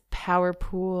sets,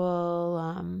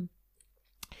 PowerPool,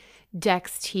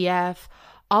 DexTF,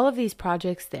 all of these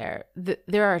projects there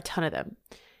are a ton of them.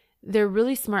 They're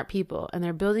really smart people and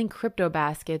they're building crypto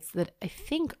baskets that I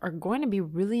think are going to be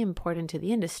really important to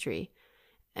the industry.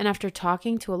 And after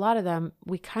talking to a lot of them,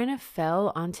 we kind of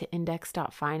fell onto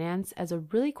Index.Finance as a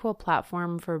really cool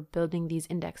platform for building these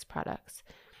index products.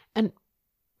 And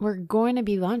we're going to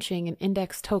be launching an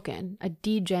index token, a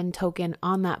DGen token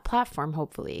on that platform,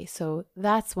 hopefully. So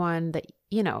that's one that,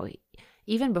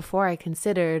 even before I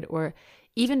considered, or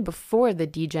even before the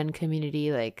DGen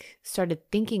community started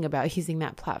thinking about using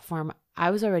that platform,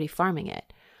 I was already farming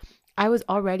it. I was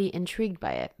already intrigued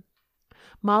by it.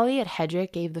 Molly at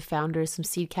Hedrick gave the founders some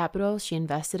seed capital. She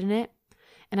invested in it.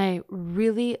 And I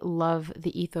really love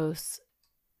the ethos.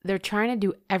 They're trying to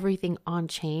do everything on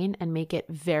chain and make it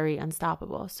very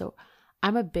unstoppable. So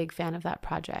I'm a big fan of that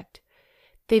project.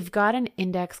 They've got an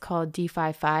index called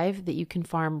DeFi 5 that you can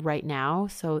farm right now.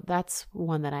 So that's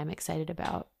one that I'm excited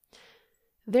about.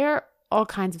 There are all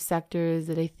kinds of sectors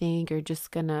that I think are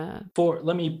just gonna.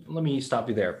 Let me stop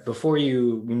you there before we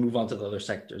move on to the other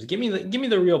sectors. Give me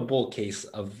the real bull case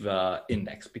of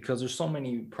index, because there's so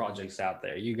many projects out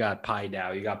there. You got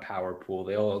PiDAO, you got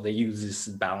PowerPool. They use this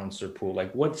balancer pool.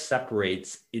 Like, what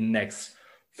separates index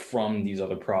from these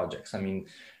other projects? I mean,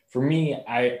 for me,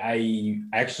 I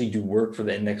actually do work for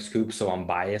the index coop, so I'm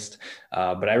biased,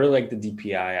 but I really like the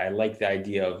DPI. I like the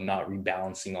idea of not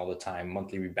rebalancing all the time,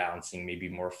 monthly rebalancing, maybe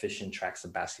more efficient, tracks the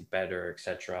basket better,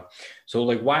 etc. So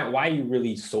why are you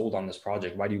really sold on this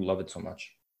project? Why do you love it so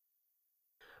much?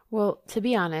 Well, to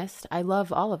be honest, I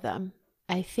love all of them.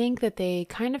 I think that they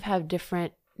kind of have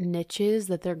different niches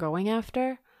that they're going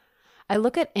after. I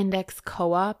look at Index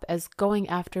Co-op as going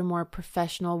after more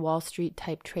professional Wall Street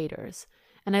type traders.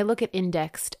 And I look at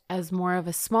Indexed as more of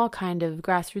a small kind of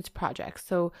grassroots project.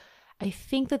 So I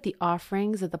think that the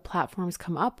offerings that the platforms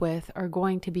come up with are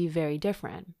going to be very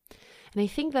different. And I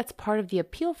think that's part of the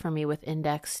appeal for me with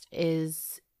Indexed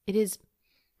is it is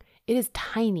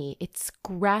tiny. It's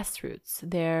grassroots.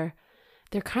 They're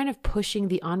kind of pushing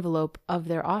the envelope of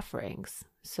their offerings.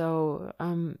 So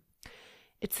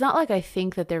it's not like I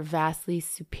think that they're vastly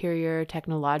superior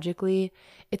technologically.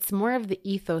 It's more of the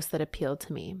ethos that appealed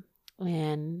to me.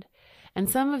 And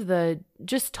some of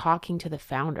just talking to the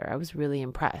founder, I was really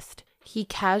impressed. He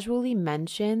casually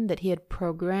mentioned that he had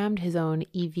programmed his own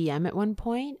EVM at one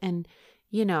point, and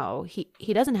he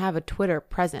doesn't have a Twitter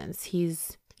presence.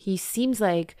 He seems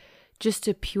like just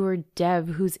a pure dev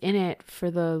who's in it for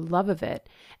the love of it,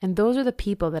 and those are the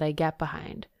people that I get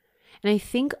behind. And I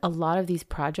think a lot of these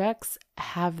projects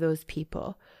have those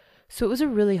people. So it was a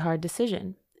really hard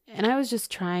decision, and I was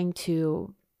just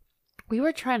we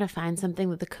were trying to find something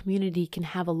that the community can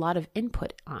have a lot of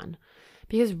input on,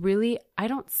 because really, I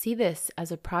don't see this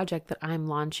as a project that I'm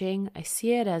launching. I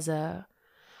see it as I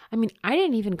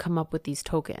didn't even come up with these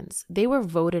tokens. They were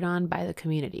voted on by the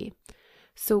community.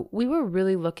 So we were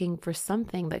really looking for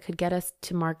something that could get us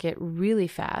to market really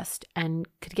fast and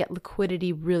could get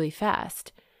liquidity really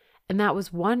fast. And that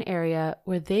was one area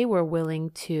where they were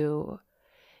willing to,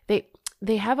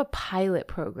 they have a pilot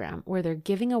program where they're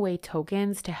giving away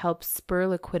tokens to help spur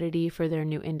liquidity for their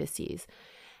new indices.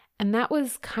 And that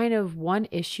was kind of one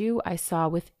issue I saw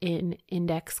within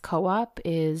Index Co-op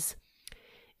is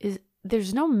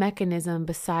there's no mechanism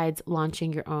besides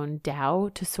launching your own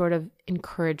DAO to sort of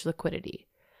encourage liquidity.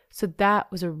 So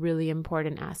that was a really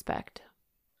important aspect.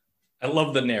 I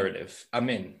love the narrative. I'm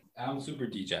in. I'm super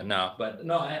DJ. No, but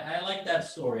no, I like that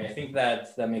story. I think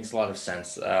that that makes a lot of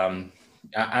sense. I'm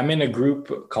in a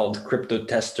group called Crypto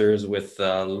Testers with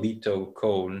Lito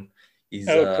Cohn. He's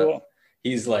Oh, cool.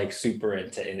 he's like super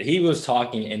into it. He was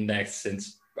talking index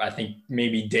since I think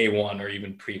maybe day one or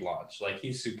even pre-launch. Like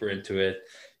he's super into it.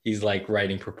 He's like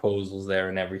writing proposals there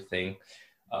and everything.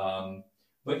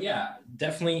 But yeah,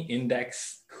 definitely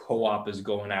index co-op is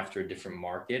going after a different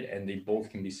market and they both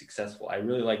can be successful. I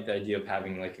really like the idea of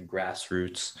having like a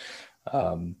grassroots,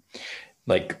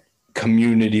 like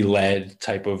community-led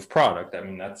type of product. I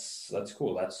mean, that's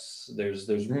cool.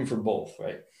 There's room for both,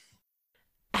 right?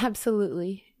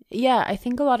 Absolutely. Yeah, I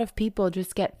think a lot of people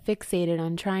just get fixated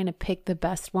on trying to pick the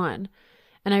best one.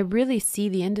 And I really see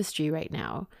the industry right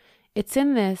now. It's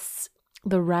in this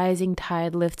the rising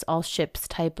tide lifts all ships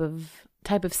type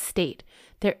of state.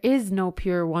 There is no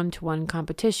pure one-to-one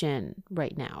competition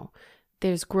right now.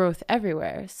 There's growth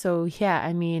everywhere. So yeah,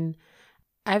 I mean,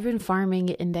 I've been farming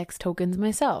index tokens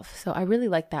myself. So I really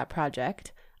like that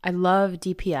project. I love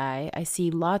DPI. I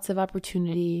see lots of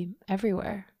opportunity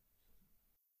everywhere.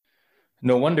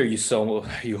 No wonder you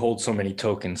hold so many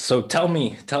tokens. So tell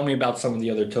me about some of the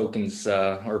other tokens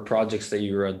or projects that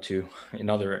you run to in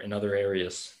other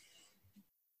areas.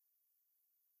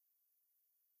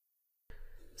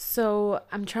 So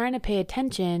I'm trying to pay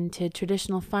attention to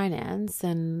traditional finance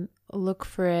and look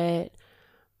for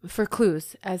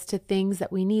clues as to things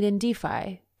that we need in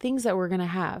DeFi, things that we're going to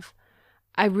have.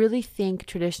 I really think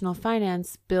traditional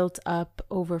finance built up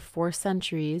over 4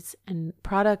 centuries, and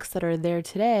products that are there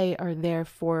today are there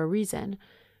for a reason.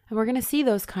 And we're going to see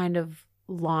those kind of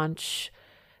launch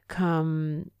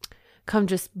come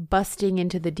just busting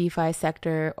into the DeFi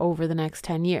sector over the next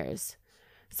 10 years.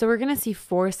 So we're going to see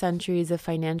 4 centuries of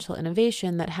financial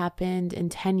innovation that happened in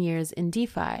 10 years in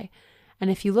DeFi. And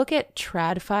if you look at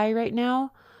TradFi right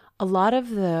now, a lot of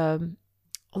the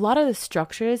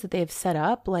structures that they've set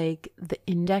up, like the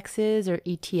indexes or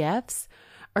ETFs,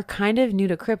 are kind of new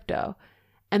to crypto.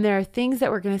 And there are things that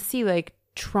we're going to see, like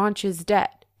tranches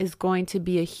debt is going to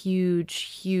be a huge,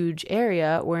 huge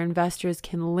area where investors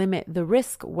can limit the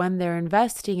risk when they're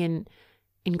investing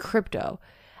in crypto.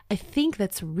 I think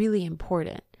that's really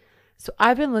important. So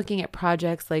I've been looking at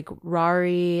projects like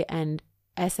Rari and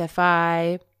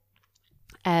SFI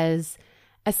as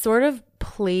sort of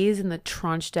plays in the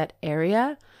tranche debt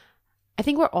area. I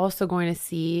think we're also going to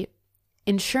see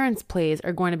insurance plays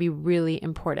are going to be really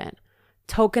important.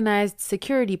 Tokenized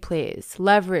security plays,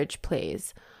 leverage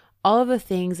plays, all of the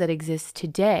things that exist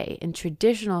today in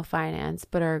traditional finance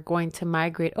but are going to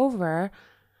migrate over.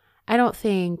 I don't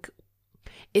think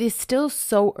it is still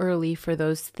so early for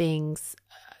those things.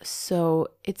 So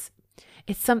it's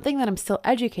something that I'm still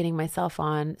educating myself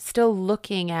on, still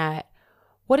looking at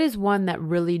what is one that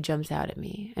really jumps out at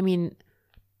me. I mean,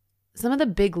 some of the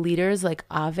big leaders like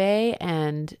Aave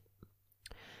and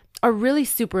are really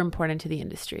super important to the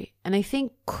industry. And I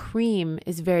think Cream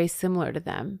is very similar to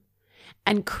them.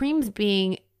 And Cream's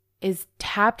being is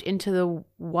tapped into the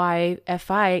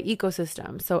YFI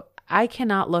ecosystem. So I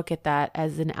cannot look at that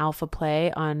as an alpha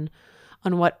play on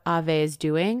what Aave is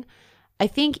doing. I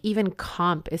think even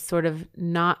Comp is sort of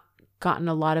not gotten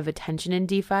a lot of attention in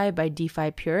DeFi by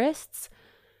DeFi purists,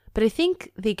 but I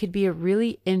think they could be a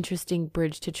really interesting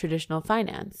bridge to traditional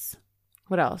finance.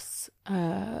 What else?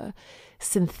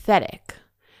 Synthetic.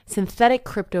 Synthetic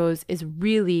cryptos is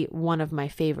really one of my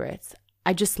favorites.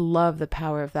 I just love the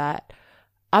power of that.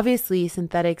 Obviously,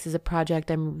 Synthetics is a project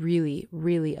I'm really,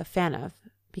 really a fan of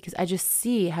because I just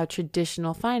see how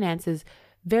traditional finance is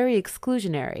very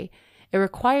exclusionary. It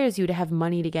requires you to have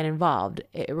money to get involved.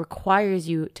 It requires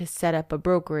you to set up a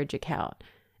brokerage account.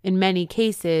 In many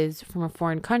cases from a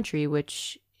foreign country,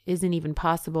 which isn't even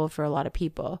possible for a lot of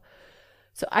people.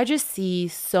 So I just see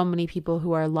so many people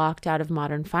who are locked out of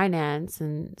modern finance,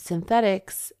 and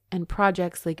Synthetics and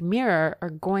projects like Mirror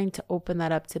are going to open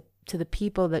that up to the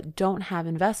people that don't have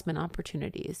investment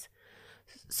opportunities.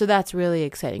 So that's really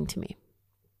exciting to me.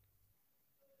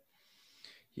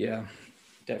 Yeah,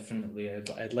 definitely.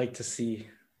 I'd like to see.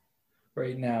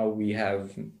 Right now, we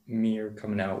have Mir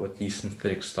coming out with these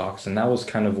synthetic stocks, and that was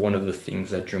kind of one of the things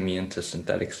that drew me into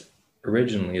synthetics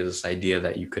originally, is this idea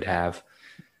that you could have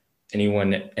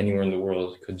anyone anywhere in the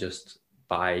world could just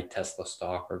buy Tesla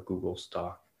stock or Google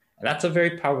stock. And that's a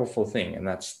very powerful thing, and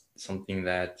that's something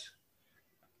that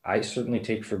I certainly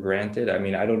take for granted. I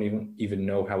mean, I don't even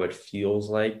know how it feels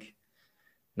like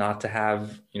not to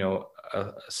have,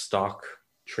 a stock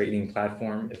trading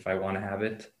platform if I want to have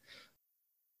it.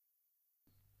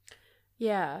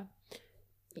 Yeah.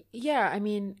 Yeah, I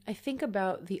mean, I think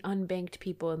about the unbanked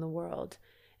people in the world,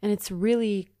 and it's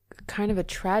really kind of a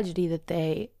tragedy that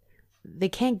they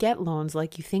can't get loans.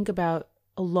 Like, you think about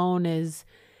a loan as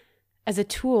a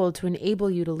tool to enable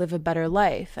you to live a better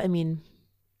life. I mean,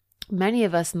 many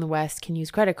of us in the West can use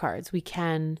credit cards. We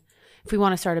can, if we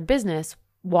want to start a business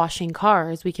washing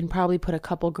cars, we can probably put a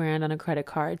couple grand on a credit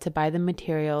card to buy the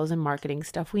materials and marketing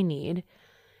stuff we need.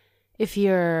 If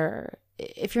you're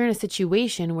in a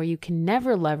situation where you can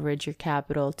never leverage your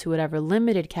capital to whatever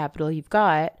limited capital you've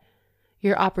got,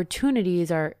 your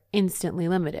opportunities are instantly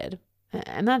limited.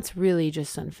 And that's really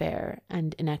just unfair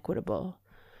and inequitable.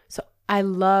 So I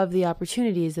love the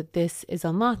opportunities that this is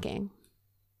unlocking.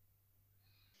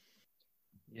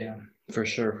 Yeah, for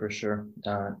sure, for sure.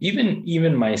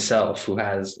 Even myself, who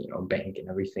has a bank and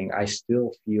everything, I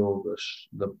still feel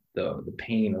the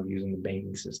pain of using the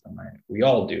banking system. We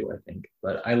all do, I think.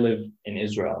 But I live in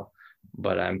Israel,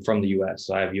 but I'm from the U.S.,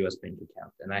 so I have U.S. bank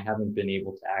account, and I haven't been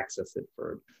able to access it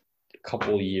for a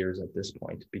couple of years at this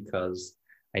point because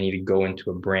I need to go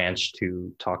into a branch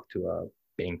to talk to a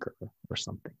banker or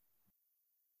something.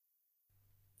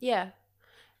 Yeah.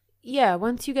 Yeah,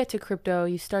 once you get to crypto,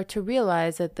 you start to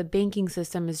realize that the banking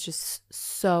system is just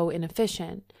so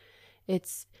inefficient.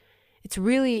 It's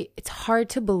it's hard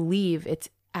to believe it's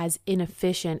as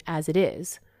inefficient as it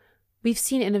is. We've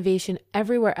seen innovation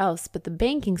everywhere else, but the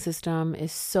banking system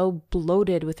is so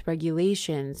bloated with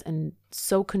regulations and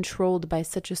so controlled by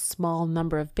such a small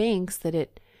number of banks that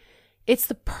it's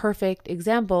the perfect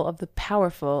example of the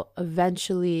powerful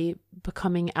eventually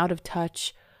becoming out of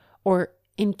touch or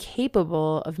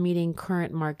incapable of meeting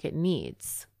current market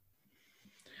needs.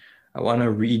 I want to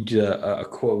read a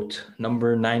quote,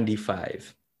 number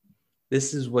 95.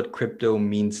 This is what crypto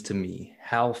means to me.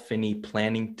 Hal Finney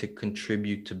planning to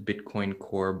contribute to Bitcoin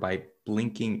Core by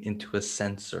blinking into a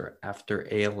sensor after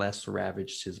ALS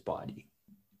ravaged his body.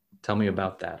 Tell me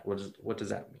about that. What does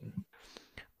that mean?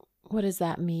 What does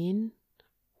that mean?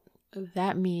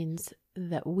 That means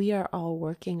that we are all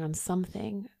working on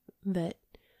something that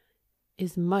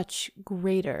is much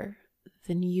greater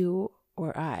than you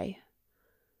or I.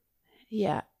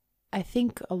 Yeah, I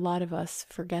think a lot of us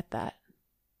forget that.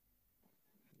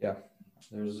 Yeah,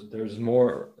 there's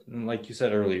more, like you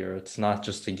said earlier, it's not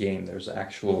just a game. There's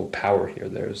actual power here.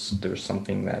 There's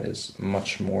something that is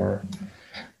much more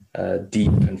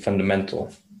deep and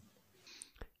fundamental.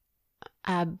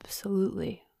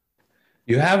 Absolutely.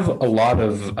 You have a lot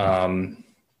of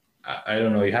I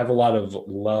don't know, you have a lot of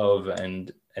love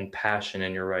and passion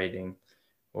in your writing.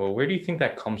 Well, where do you think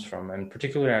that comes from? And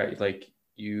particularly, like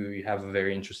you have a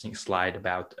very interesting slide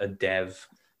about a dev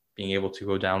being able to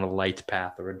go down a light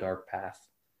path or a dark path.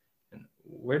 And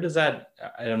where does that,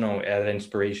 I don't know, that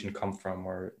inspiration come from?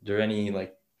 Or are there any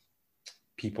like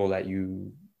people that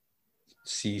you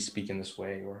see speak in this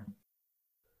way? Or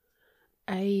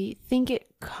I think it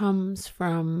comes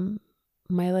from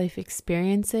my life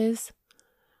experiences.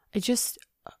 I just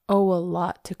owe a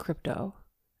lot to crypto.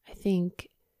 I think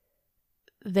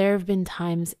there have been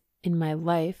times in my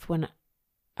life when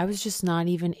I was just not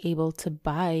even able to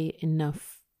buy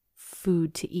enough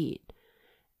food to eat.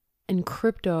 And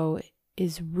crypto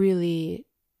is really,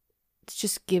 it's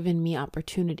just given me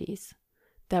opportunities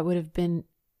that would have been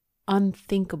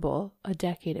unthinkable a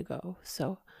decade ago.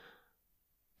 So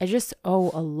I just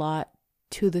owe a lot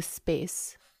to the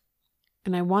space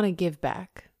and I want to give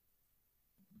back.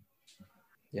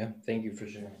 yeah, thank you for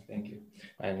sharing. Thank you.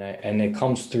 And it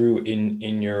comes through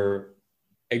in your,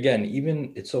 again,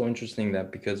 even it's so interesting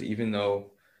that because even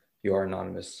though you are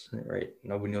anonymous, right?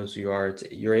 Nobody knows who you are.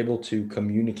 You're able to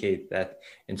communicate that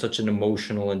in such an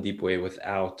emotional and deep way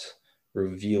without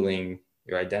revealing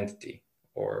your identity,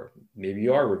 or maybe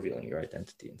you are revealing your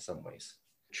identity in some ways,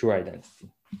 true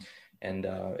identity. And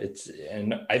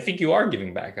and I think you are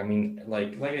giving back. I mean,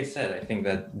 like I said, I think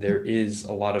that there is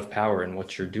a lot of power in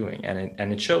what you're doing,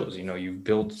 and it shows. You've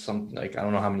built some, like, I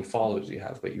don't know how many followers you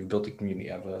have, but you've built a community.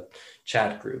 You have a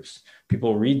chat groups.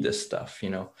 People read this stuff,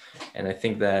 and I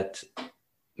think that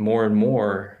more and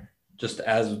more, just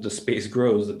as the space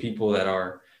grows, the people that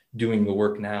are doing the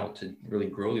work now to really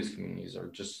grow these communities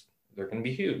they're going to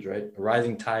be huge, right? A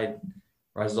rising tide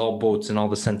rises all boats in all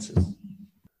the senses.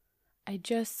 I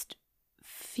just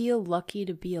feel lucky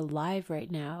to be alive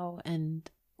right now and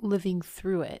living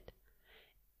through it.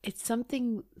 It's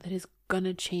something that is going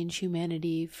to change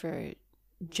humanity for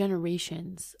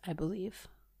generations, I believe.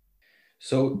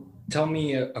 So tell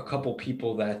me a couple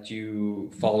people that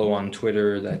you follow on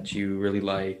Twitter that you really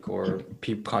like, or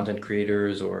content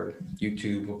creators or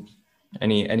YouTube,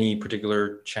 any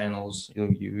particular channels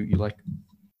you like?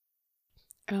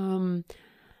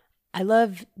 I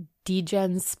love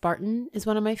Degen Spartan is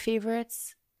one of my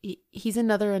favorites. He's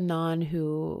another Anon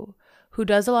who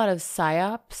does a lot of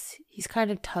psyops. He's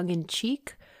kind of tongue in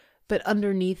cheek, but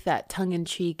underneath that tongue in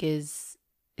cheek is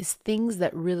things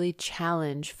that really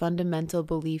challenge fundamental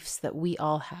beliefs that we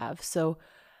all have. So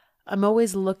I'm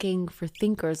always looking for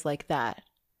thinkers like that.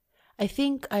 I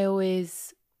think I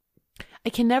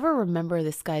can never remember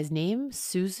this guy's name,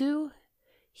 Suzu.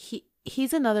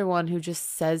 He's another one who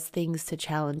just says things to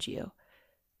challenge you.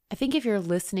 I think if you're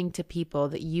listening to people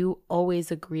that you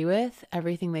always agree with,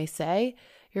 everything they say,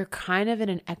 you're kind of in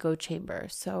an echo chamber.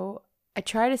 So I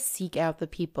try to seek out the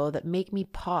people that make me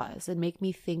pause and make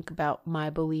me think about my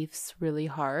beliefs really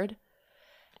hard.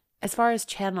 As far as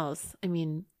channels, I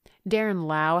mean, Darren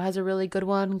Lau has a really good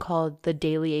one called The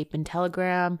Daily Ape and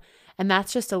Telegram, and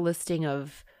that's just a listing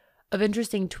of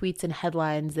interesting tweets and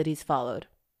headlines that he's followed.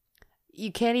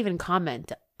 You can't even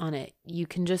comment on it. You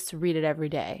can just read it every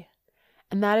day.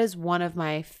 And that is one of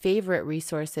my favorite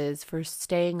resources for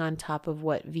staying on top of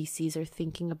what VCs are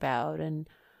thinking about and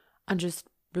on just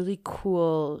really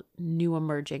cool new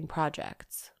emerging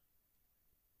projects.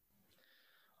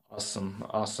 Awesome.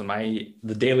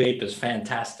 The Daily Ape is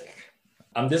fantastic.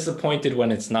 I'm disappointed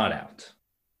when it's not out.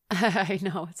 I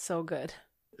know, it's so good.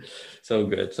 So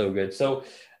good. So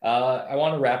I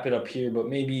want to wrap it up here, but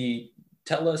maybe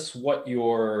tell us what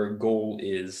your goal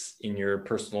is in your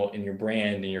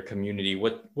brand, in your community.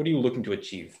 What are you looking to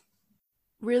achieve?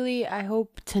 Really, I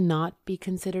hope to not be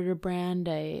considered a brand.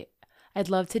 I'd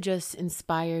love to just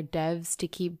inspire devs to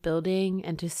keep building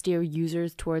and to steer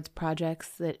users towards projects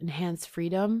that enhance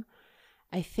freedom.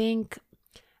 I think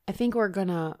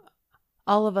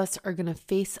all of us are gonna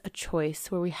face a choice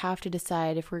where we have to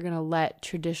decide if we're gonna let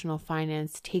traditional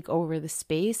finance take over the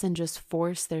space and just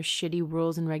force their shitty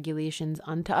rules and regulations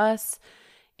onto us,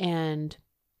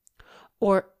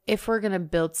 or if we're gonna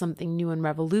build something new and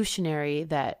revolutionary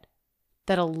that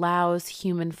allows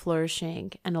human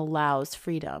flourishing and allows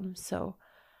freedom. So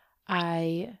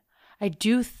I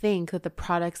do think that the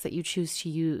products that you choose to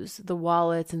use, the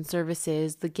wallets and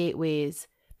services, the gateways,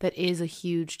 that is a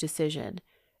huge decision.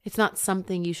 It's not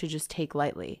something you should just take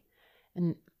lightly.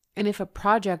 And if a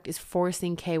project is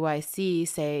forcing KYC,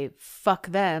 say, fuck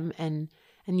them and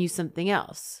use something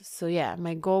else. So yeah,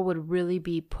 my goal would really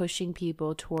be pushing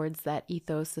people towards that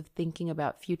ethos of thinking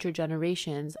about future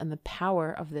generations and the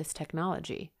power of this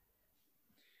technology.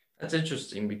 That's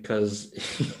interesting because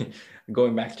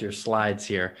going back to your slides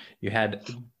here, you had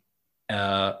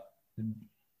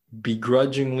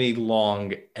begrudgingly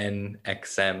long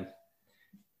NXM.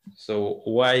 So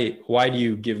why do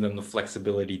you give them the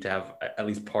flexibility to have at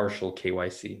least partial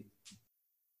KYC?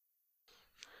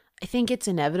 I think it's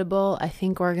inevitable. I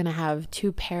think we're going to have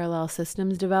two parallel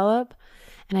systems develop.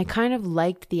 And I kind of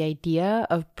liked the idea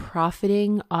of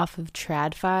profiting off of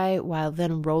TradFi while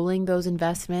then rolling those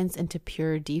investments into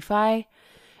pure DeFi.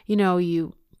 You know,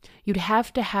 you'd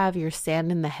have to have your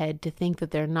sand in the head to think that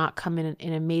they're not coming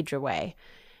in a major way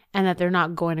and that they're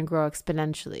not going to grow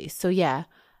exponentially. So yeah,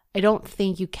 I don't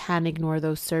think you can ignore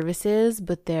those services,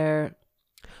 but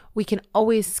we can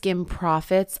always skim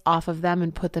profits off of them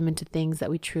and put them into things that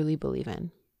we truly believe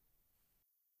in.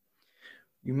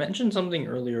 You mentioned something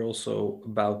earlier also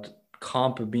about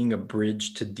Comp being a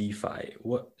bridge to DeFi.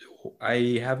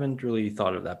 I haven't really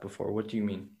thought of that before. What do you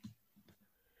mean?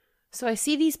 So I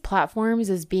see these platforms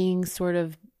as being sort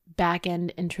of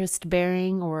back-end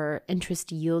interest-bearing or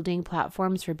interest-yielding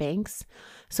platforms for banks.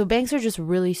 So banks are just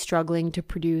really struggling to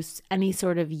produce any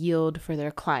sort of yield for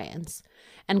their clients.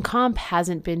 And Comp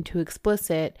hasn't been too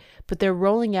explicit, but they're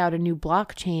rolling out a new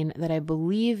blockchain that I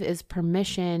believe is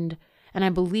permissioned and I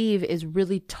believe is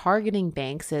really targeting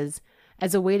banks as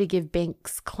a way to give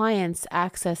banks' clients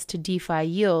access to DeFi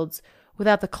yields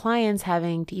without the clients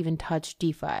having to even touch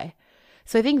DeFi.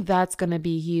 So I think that's going to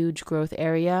be a huge growth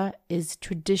area, is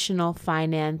traditional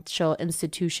financial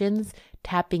institutions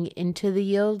tapping into the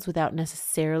yields without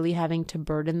necessarily having to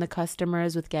burden the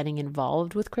customers with getting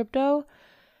involved with crypto.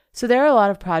 So there are a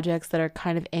lot of projects that are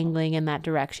kind of angling in that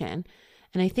direction.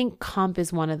 And I think Comp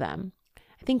is one of them.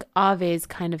 I think Aave is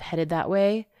kind of headed that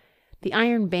way. The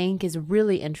Iron Bank is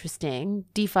really interesting,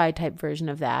 DeFi type version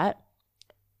of that.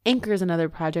 Anchor is another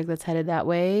project that's headed that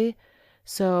way.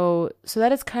 So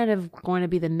that is kind of going to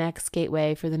be the next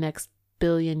gateway for the next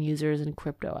billion users in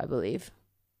crypto, I believe.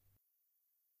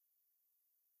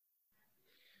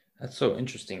 That's so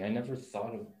interesting. I never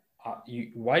thought of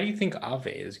why do you think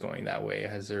Aave is going that way?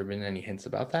 Has there been any hints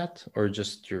about that, or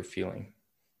just your feeling?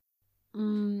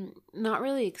 Not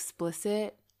really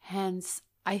explicit. Hence,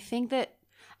 I think that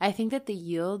the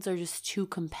yields are just too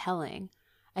compelling.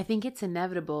 I think it's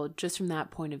inevitable just from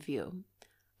that point of view.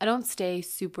 I don't stay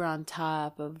super on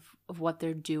top of what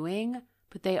they're doing,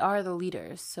 but they are the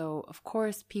leaders. So of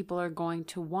course people are going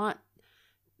to want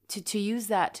to use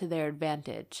that to their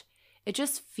advantage. It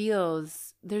just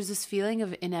feels, there's this feeling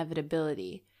of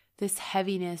inevitability, this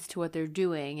heaviness to what they're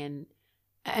doing,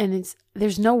 and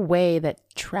there's no way that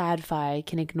TradFi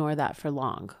can ignore that for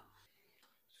long.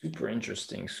 Super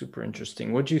interesting. Super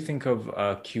interesting. What do you think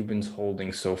of Cuban's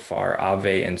holdings so far,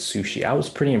 Aave and Sushi? I was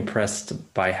pretty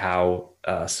impressed by how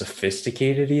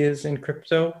sophisticated he is in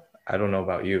crypto. I don't know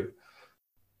about you.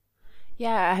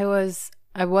 Yeah,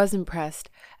 I was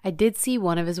impressed. I did see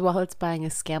one of his wallets buying a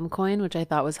scam coin, which I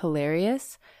thought was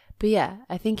hilarious. But yeah,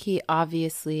 I think he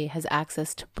obviously has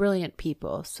access to brilliant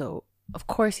people, so of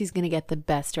course he's going to get the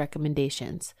best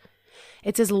recommendations.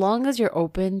 It's as long as you're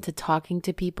open to talking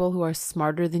to people who are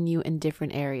smarter than you in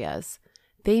different areas.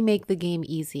 They make the game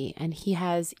easy, and he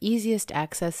has easiest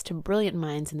access to brilliant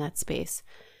minds in that space.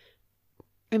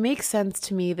 It makes sense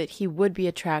to me that he would be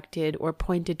attracted or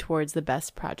pointed towards the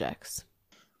best projects.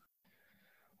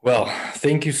 Well,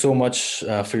 thank you so much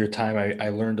for your time. I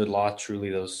learned a lot. Truly,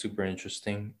 that was super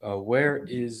interesting. Where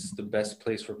is the best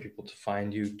place for people to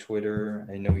find you? Twitter?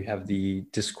 I know you have the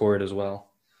Discord as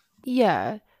well.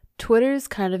 Yeah, Twitter's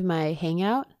kind of my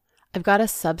hangout. I've got a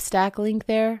Substack link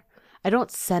there. I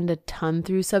don't send a ton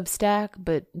through Substack,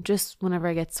 but just whenever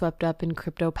I get swept up in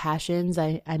crypto passions,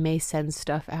 I may send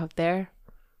stuff out there.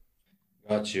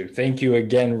 Got you. Thank you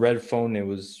again, Red Phone. It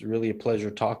was really a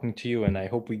pleasure talking to you, and I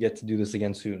hope we get to do this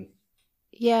again soon.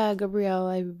 Yeah, Gabrielle,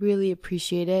 I really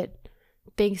appreciate it.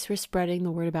 Thanks for spreading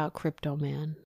the word about crypto, man.